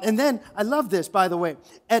 And then, I love this, by the way,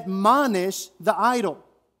 admonish the idle.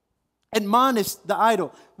 Admonish the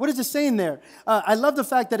idle. What is it saying there? I love the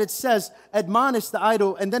fact that it says, admonish the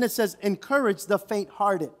idle, and then it says, encourage the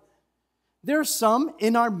faint-hearted. There are some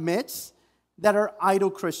in our midst that are idle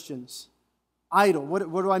Christians. Idle.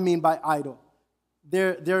 What do I mean by idle?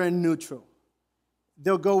 They're in neutral.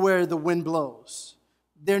 They'll go where the wind blows.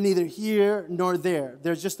 They're neither here nor there.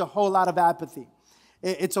 There's just a whole lot of apathy.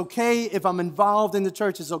 It's okay if I'm involved in the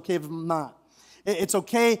church. It's okay if I'm not. It's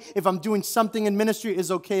okay if I'm doing something in ministry. It's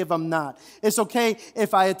okay if I'm not. It's okay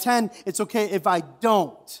if I attend. It's okay if I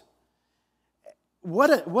don't.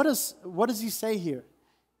 What does he say here?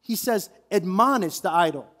 He says, admonish the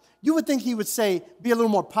idle. You would think he would say, be a little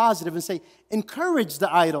more positive and say, encourage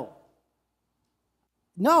the idle.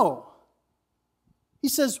 No. He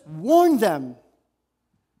says, warn them.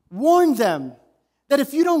 Warn them that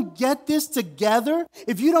if you don't get this together,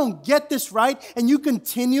 if you don't get this right, and you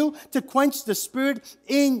continue to quench the Spirit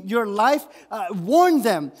in your life, warn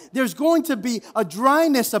them. There's going to be a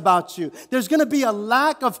dryness about you. There's going to be a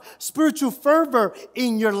lack of spiritual fervor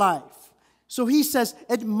in your life. So he says,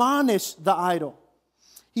 admonish the idle.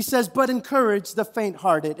 He says, but encourage the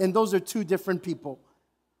faint-hearted. And those are two different people.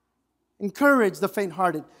 Encourage the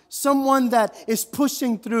faint-hearted. Someone that is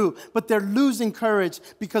pushing through, but they're losing courage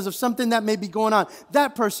because of something that may be going on.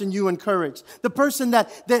 That person you encourage. The person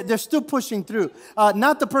that they're still pushing through.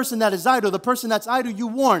 Not the person that is idle. The person that's idle, you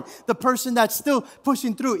warn. The person that's still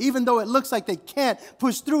pushing through, even though it looks like they can't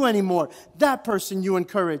push through anymore. That person you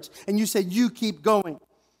encourage. And you say, you keep going.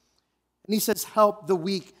 And he says, help the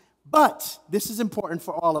weak. But, this is important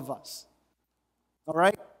for all of us. All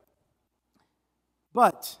right?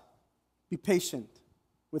 But, be patient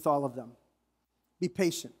with all of them. Be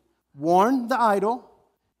patient. Warn the idle.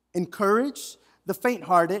 Encourage the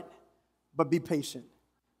faint-hearted. But be patient.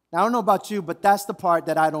 Now, I don't know about you, but that's the part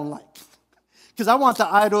that I don't like. Because I want the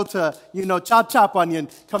idle to, chop onion.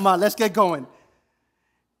 Come on, let's get going.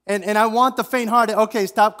 And I want the faint-hearted, okay,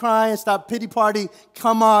 stop crying, stop pity party.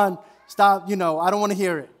 Come on, stop, I don't want to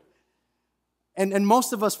hear it. And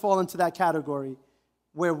most of us fall into that category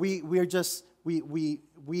where we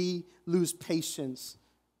lose patience.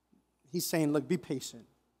 He's saying, look, be patient.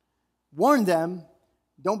 Warn them.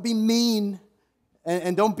 Don't be mean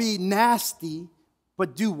and don't be nasty,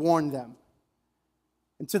 but do warn them.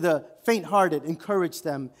 And to the faint-hearted, encourage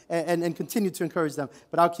them and continue to encourage them.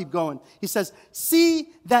 But I'll keep going. He says, see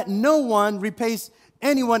that no one repays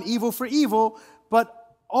anyone evil for evil, but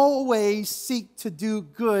always seek to do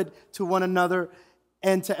good to one another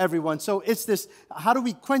and to everyone. So it's this, how do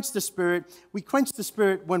we quench the Spirit? We quench the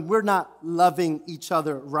Spirit when we're not loving each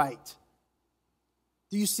other right.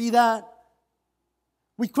 Do you see that?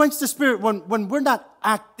 We quench the Spirit when we're not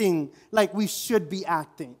acting like we should be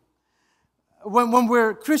acting. When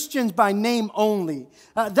we're Christians by name only.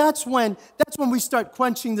 That's when we start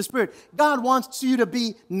quenching the Spirit. God wants you to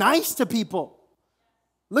be nice to people.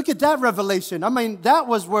 Look at that revelation. I mean, that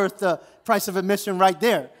was worth the price of admission right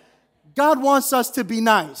there. God wants us to be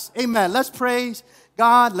nice. Amen. Let's praise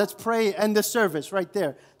God. Let's pray, end the service right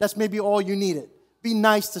there. That's maybe all you needed. Be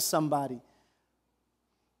nice to somebody.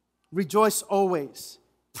 Rejoice always.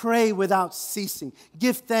 Pray without ceasing.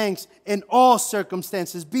 Give thanks in all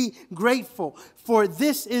circumstances. Be grateful, for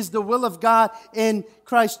this is the will of God in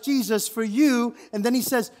Christ Jesus for you. And then he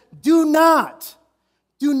says, do not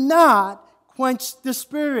quench the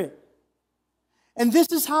Spirit. And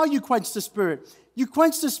this is how you quench the Spirit. You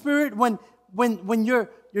quench the Spirit when you're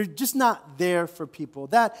just not there for people.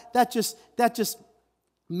 That just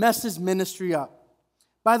messes ministry up.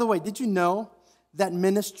 By the way, did you know that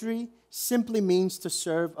ministry simply means to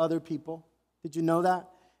serve other people? Did you know that?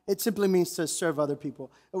 It simply means to serve other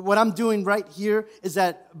people. What I'm doing right here is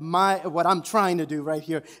what I'm trying to do right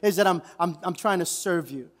here is that I'm trying to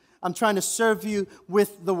serve you. I'm trying to serve you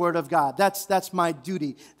with the Word of God. That's my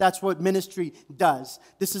duty. That's what ministry does.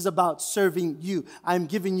 This is about serving you. I'm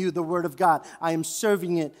giving you the Word of God. I am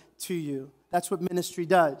serving it to you. That's what ministry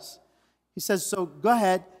does. He says, so go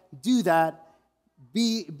ahead, do that.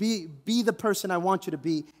 Be the person I want you to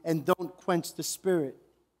be, and don't quench the Spirit.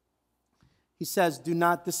 He says, do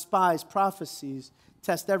not despise prophecies.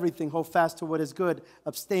 Test everything. Hold fast to what is good.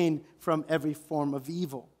 Abstain from every form of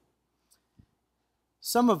evil.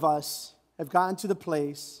 Some of us have gotten to the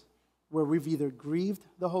place where we've either grieved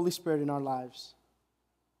the Holy Spirit in our lives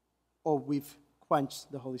or we've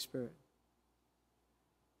quenched the Holy Spirit.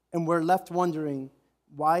 And we're left wondering,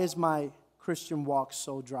 why is my Christian walk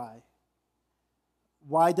so dry?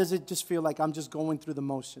 Why does it just feel like I'm just going through the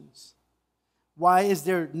motions? Why is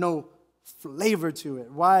there no flavor to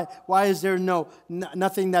it? Why is there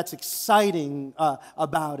nothing that's exciting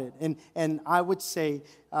about it? And I would say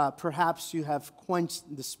perhaps you have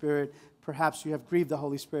quenched the Spirit. Perhaps you have grieved the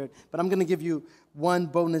Holy Spirit. But I'm going to give you one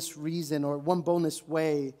bonus reason or one bonus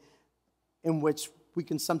way in which we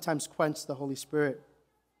can sometimes quench the Holy Spirit.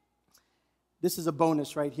 This is a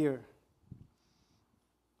bonus right here.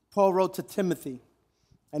 Paul wrote to Timothy,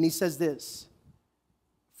 and he says this: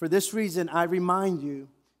 "For this reason I remind you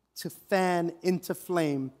to fan into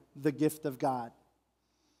flame the gift of God."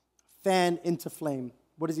 Fan into flame.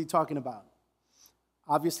 What is he talking about?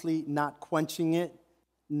 Obviously not quenching it,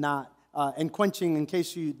 and quenching, in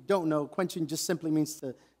case you don't know, quenching just simply means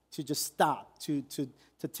to just stop, to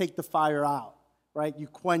take the fire out, right? You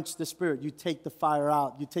quench the Spirit. You take the fire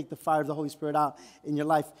out. You take the fire of the Holy Spirit out in your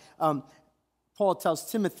life. Paul tells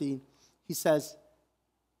Timothy, he says,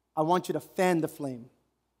 I want you to fan the flame.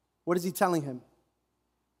 What is he telling him?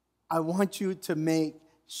 I want you to make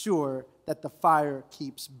sure that the fire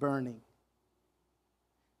keeps burning.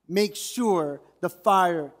 Make sure the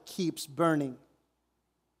fire keeps burning.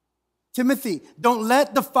 Timothy, don't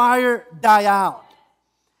let the fire die out.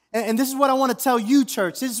 And this is what I want to tell you,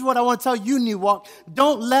 church. This is what I want to tell you, New Walk.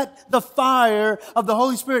 Don't let the fire of the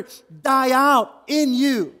Holy Spirit die out in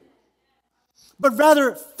you, but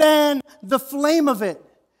rather fan the flame of it.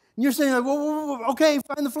 And you're saying, like, well, okay,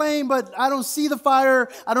 fan the flame, but I don't see the fire.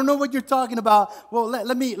 I don't know what you're talking about. Well,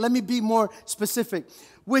 let me be more specific.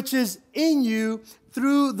 Which is in you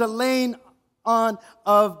through the laying on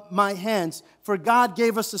of my hands. For God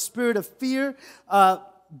gave us a spirit of fear,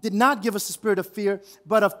 did not give us a spirit of fear,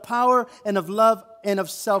 but of power and of love and of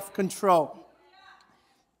self-control.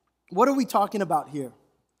 What are we talking about here?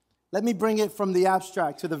 Let me bring it from the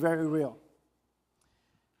abstract to the very real.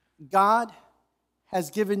 God has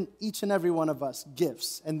given each and every one of us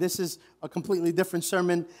gifts. And this is a completely different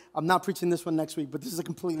sermon. I'm not preaching this one next week, but this is a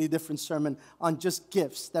completely different sermon on just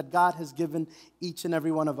gifts that God has given each and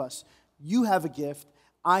every one of us. You have a gift.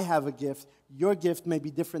 I have a gift. Your gift may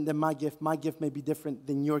be different than my gift. My gift may be different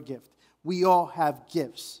than your gift. We all have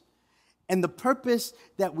gifts. And the purpose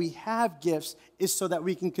that we have gifts is so that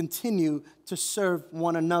we can continue to serve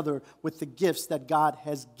one another with the gifts that God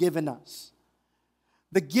has given us.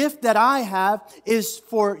 The gift that I have is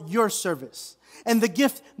for your service. And the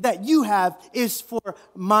gift that you have is for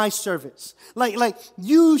my service. Like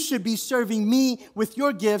you should be serving me with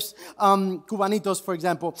your gifts, Cubanitos, for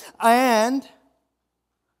example. And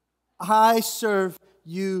I serve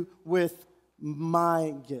you with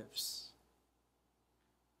my gifts.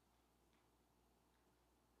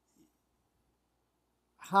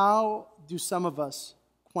 How do some of us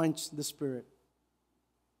quench the Spirit?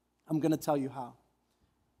 I'm going to tell you how.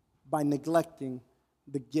 By neglecting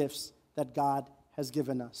the gifts that God has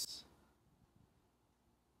given us.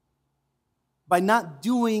 By not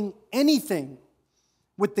doing anything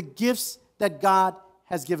with the gifts that God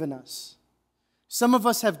has given us. Some of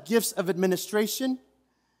us have gifts of administration,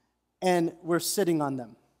 and we're sitting on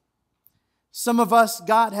them. Some of us,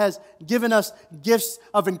 God has given us gifts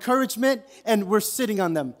of encouragement, and we're sitting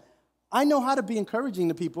on them. I know how to be encouraging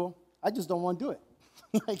to people. I just don't want to do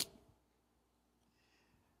it.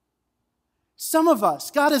 Some of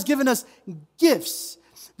us, God has given us gifts.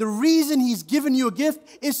 The reason He's given you a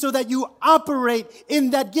gift is so that you operate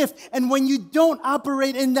in that gift. And when you don't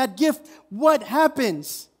operate in that gift, what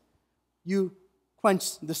happens? You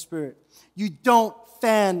quench the Spirit. You don't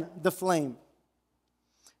fan the flame.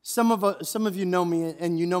 Some of you know me,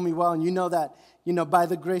 and you know me well, and you know that, by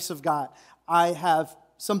the grace of God, I have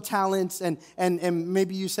some talents, and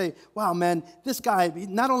maybe you say, wow, man, this guy,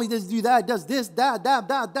 not only does he do that, he does this,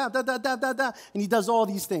 that, and he does all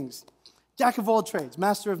these things. Jack of all trades,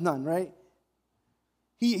 master of none, right?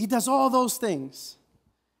 He does all those things.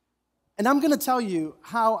 And I'm going to tell you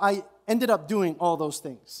how I ended up doing all those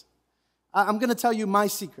things. I'm going to tell you my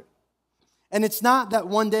secret. And it's not that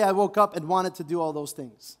one day I woke up and wanted to do all those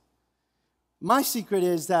things. My secret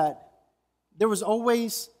is that there was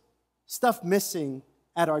always stuff missing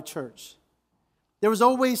at our church. There was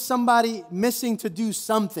always somebody missing to do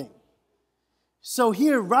something. So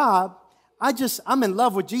here, Rob, I'm in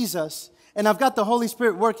love with Jesus, and I've got the Holy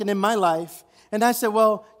Spirit working in my life. And I said,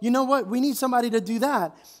 well, you know what? We need somebody to do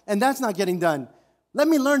that, and that's not getting done. Let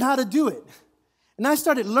me learn how to do it. And I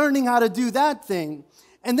started learning how to do that thing.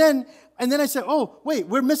 And then I said, oh, wait,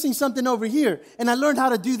 we're missing something over here. And I learned how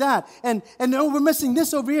to do that. And oh, we're missing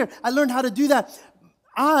this over here. I learned how to do that.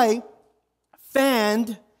 I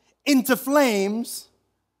fanned into flames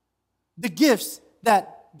the gifts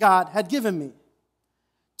that God had given me.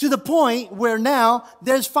 To the point where now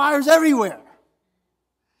there's fires everywhere.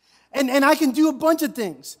 And I can do a bunch of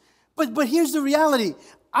things. But here's the reality.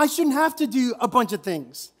 I shouldn't have to do a bunch of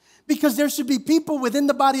things. Because there should be people within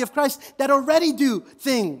the body of Christ that already do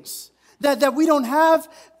things. That we don't have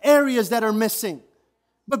areas that are missing.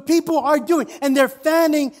 But people are doing, and they're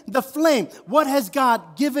fanning the flame. What has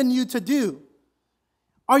God given you to do?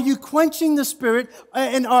 Are you quenching the Spirit,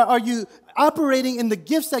 and are you operating in the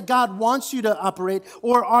gifts that God wants you to operate,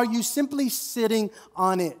 or are you simply sitting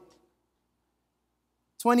on it?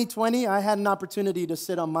 2020, I had an opportunity to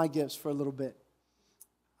sit on my gifts for a little bit.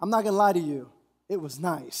 I'm not going to lie to you. It was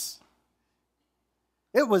nice.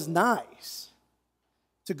 It was nice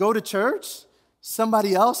to go to church.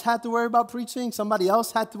 Somebody else had to worry about preaching. Somebody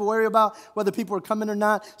else had to worry about whether people were coming or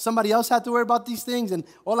not. Somebody else had to worry about these things. And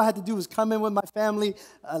all I had to do was come in with my family,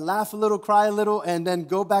 laugh a little, cry a little, and then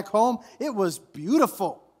go back home. It was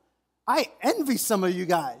beautiful. I envy some of you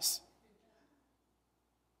guys.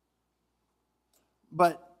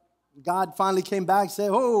 But God finally came back and said,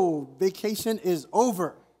 oh, vacation is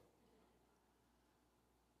over.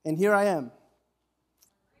 And here I am.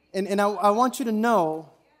 And I want you to know,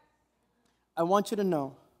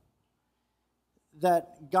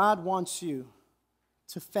 that God wants you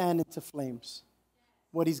to fan into flames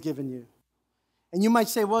what He's given you. And you might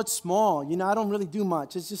say, well, it's small. I don't really do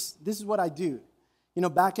much. It's just, this is what I do.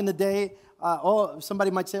 Back in the day,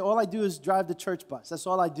 somebody might say, all I do is drive the church bus. That's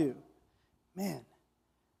all I do. Man,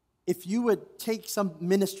 if you would take some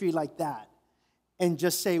ministry like that and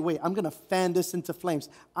just say, wait, I'm going to fan this into flames.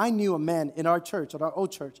 I knew a man in our church, at our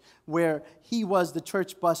old church, where he was the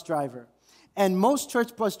church bus driver. And most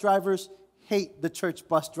church bus drivers hate the church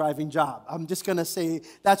bus driving job. I'm just going to say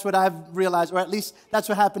that's what I've realized, or at least that's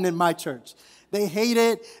what happened in my church. They hate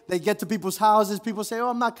it. They get to people's houses. People say, oh,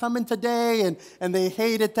 I'm not coming today. And they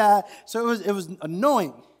hated that. So it was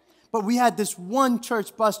annoying. But we had this one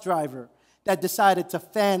church bus driver that decided to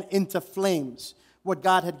fan into flames what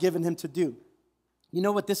God had given him to do. You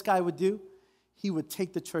know what this guy would do? He would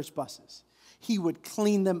take the church buses. He would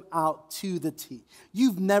clean them out to the T.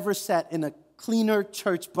 You've never sat in a cleaner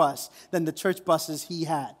church bus than the church buses he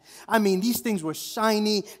had. I mean, these things were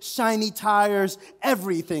shiny tires,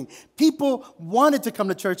 everything. People wanted to come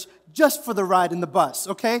to church just for the ride in the bus,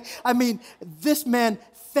 okay? I mean, this man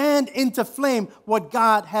fanned into flame what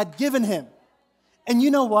God had given him. And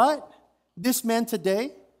you know what? This man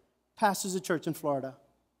today pastors a church in Florida.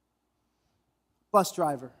 Bus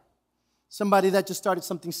driver. Somebody that just started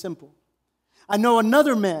something simple. I know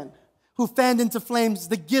another man who fanned into flames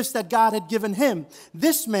the gifts that God had given him.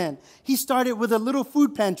 This man, he started with a little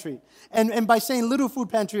food pantry. And by saying little food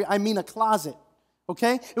pantry, I mean a closet,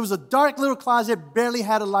 okay? It was a dark little closet, barely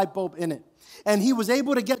had a light bulb in it. And he was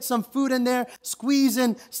able to get some food in there, squeeze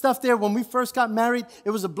in stuff there. When we first got married,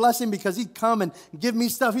 it was a blessing because he'd come and give me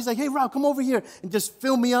stuff. He's like, hey, Rob, come over here and just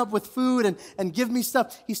fill me up with food and give me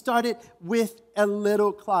stuff. He started with a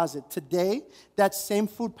little closet. Today, that same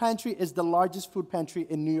food pantry is the largest food pantry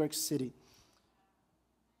in New York City.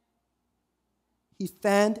 He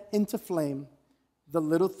fanned into flame the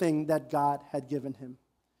little thing that God had given him.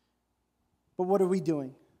 But what are we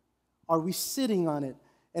doing? Are we sitting on it?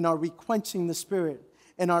 And are we quenching the Spirit?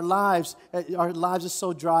 And our lives are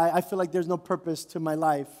so dry, I feel like there's no purpose to my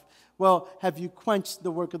life. Well, have you quenched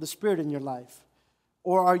the work of the Spirit in your life?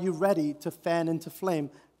 Or are you ready to fan into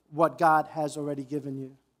flame what God has already given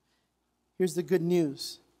you? Here's the good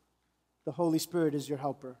news. The Holy Spirit is your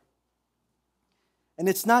helper. And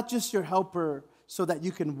it's not just your helper so that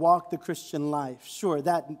you can walk the Christian life. Sure,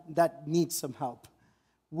 that needs some help.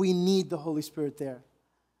 We need the Holy Spirit there.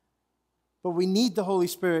 But we need the Holy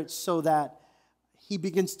Spirit so that He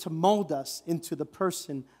begins to mold us into the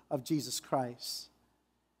person of Jesus Christ.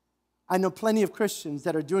 I know plenty of Christians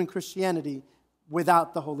that are doing Christianity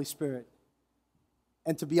without the Holy Spirit.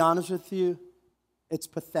 And to be honest with you, it's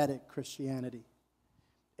pathetic Christianity.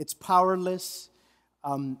 It's powerless.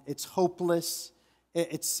 It's hopeless.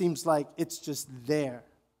 It seems like it's just there.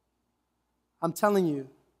 I'm telling you,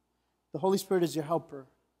 the Holy Spirit is your helper.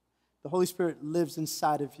 The Holy Spirit lives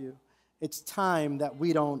inside of you. It's time that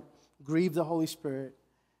we don't grieve the Holy Spirit.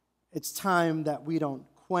 It's time that we don't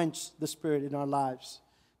quench the Spirit in our lives,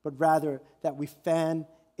 but rather that we fan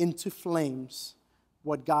into flames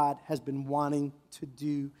what God has been wanting to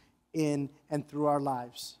do in and through our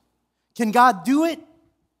lives. Can God do it?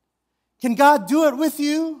 Can God do it with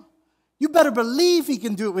you? You better believe He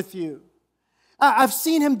can do it with you. I've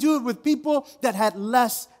seen Him do it with people that had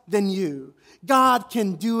less than you. God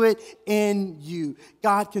can do it in you.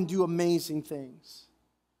 God can do amazing things.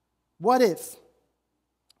 What if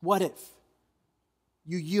What if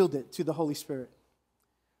you yielded to the Holy Spirit?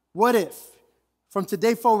 What if from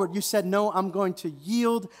today forward you said, no, I'm going to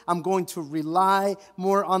yield. I'm going to rely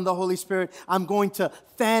more on the Holy Spirit. I'm going to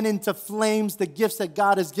fan into flames the gifts that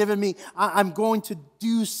God has given me. I'm going to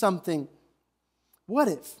do something. What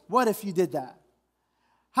if you did that?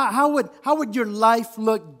 How would your life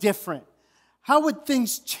look different? How would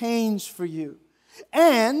things change for you?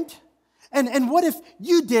 And what if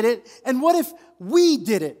you did it? And what if we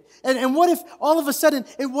did it? And what if all of a sudden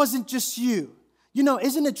it wasn't just you? You know,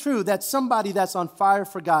 isn't it true that somebody that's on fire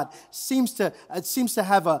for God seems to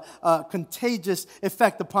have a contagious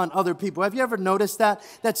effect upon other people? Have you ever noticed that?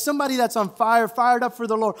 That somebody that's on fire, fired up for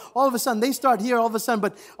the Lord, all of a sudden they start here,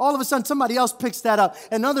 but all of a sudden somebody else picks that up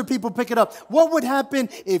and other people pick it up. What would happen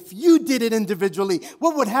if you did it individually?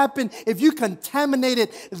 What would happen if you contaminated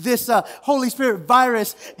this Holy Spirit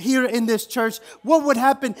virus here in this church? What would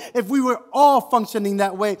happen if we were all functioning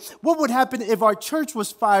that way? What would happen if our church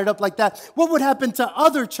was fired up like that? What would happen to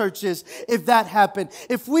other churches if that happened?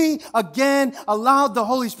 If we again allowed the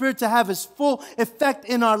Holy Spirit to have his full effect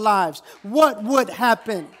in our lives, what would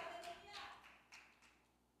happen?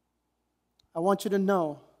 I want you to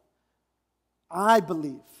know, I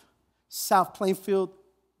believe South Plainfield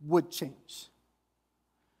would change.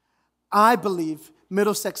 I believe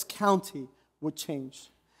Middlesex County would change.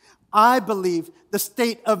 I believe the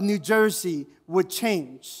state of New Jersey would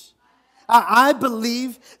change. I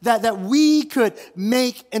believe that we could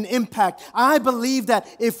make an impact. I believe that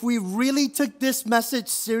if we really took this message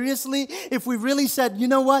seriously, if we really said, you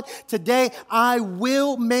know what, today I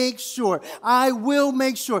will make sure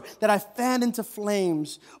that I fan into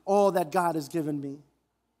flames all that God has given me.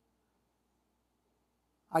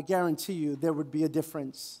 I guarantee you there would be a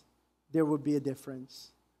difference. There would be a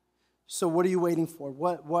difference. So what are you waiting for?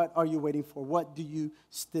 What are you waiting for? What do you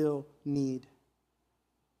still need?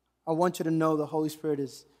 I want you to know the Holy Spirit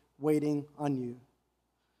is waiting on you.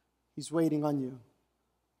 He's waiting on you.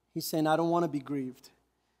 He's saying, I don't want to be grieved.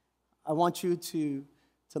 I want you to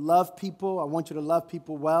love people. I want you to love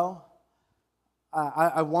people well.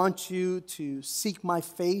 I want you to seek my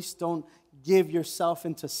face. Don't give yourself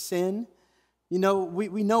into sin. You know,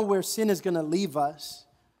 we know where sin is going to leave us.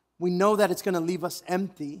 We know that it's going to leave us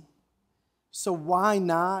empty. So why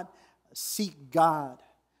not seek God?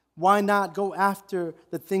 Why not go after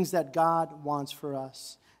the things that God wants for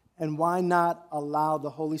us? And why not allow the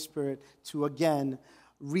Holy Spirit to again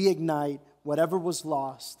reignite whatever was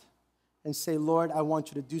lost and say, Lord, I want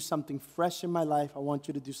you to do something fresh in my life. I want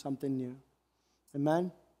you to do something new.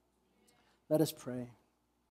 Amen? Let us pray.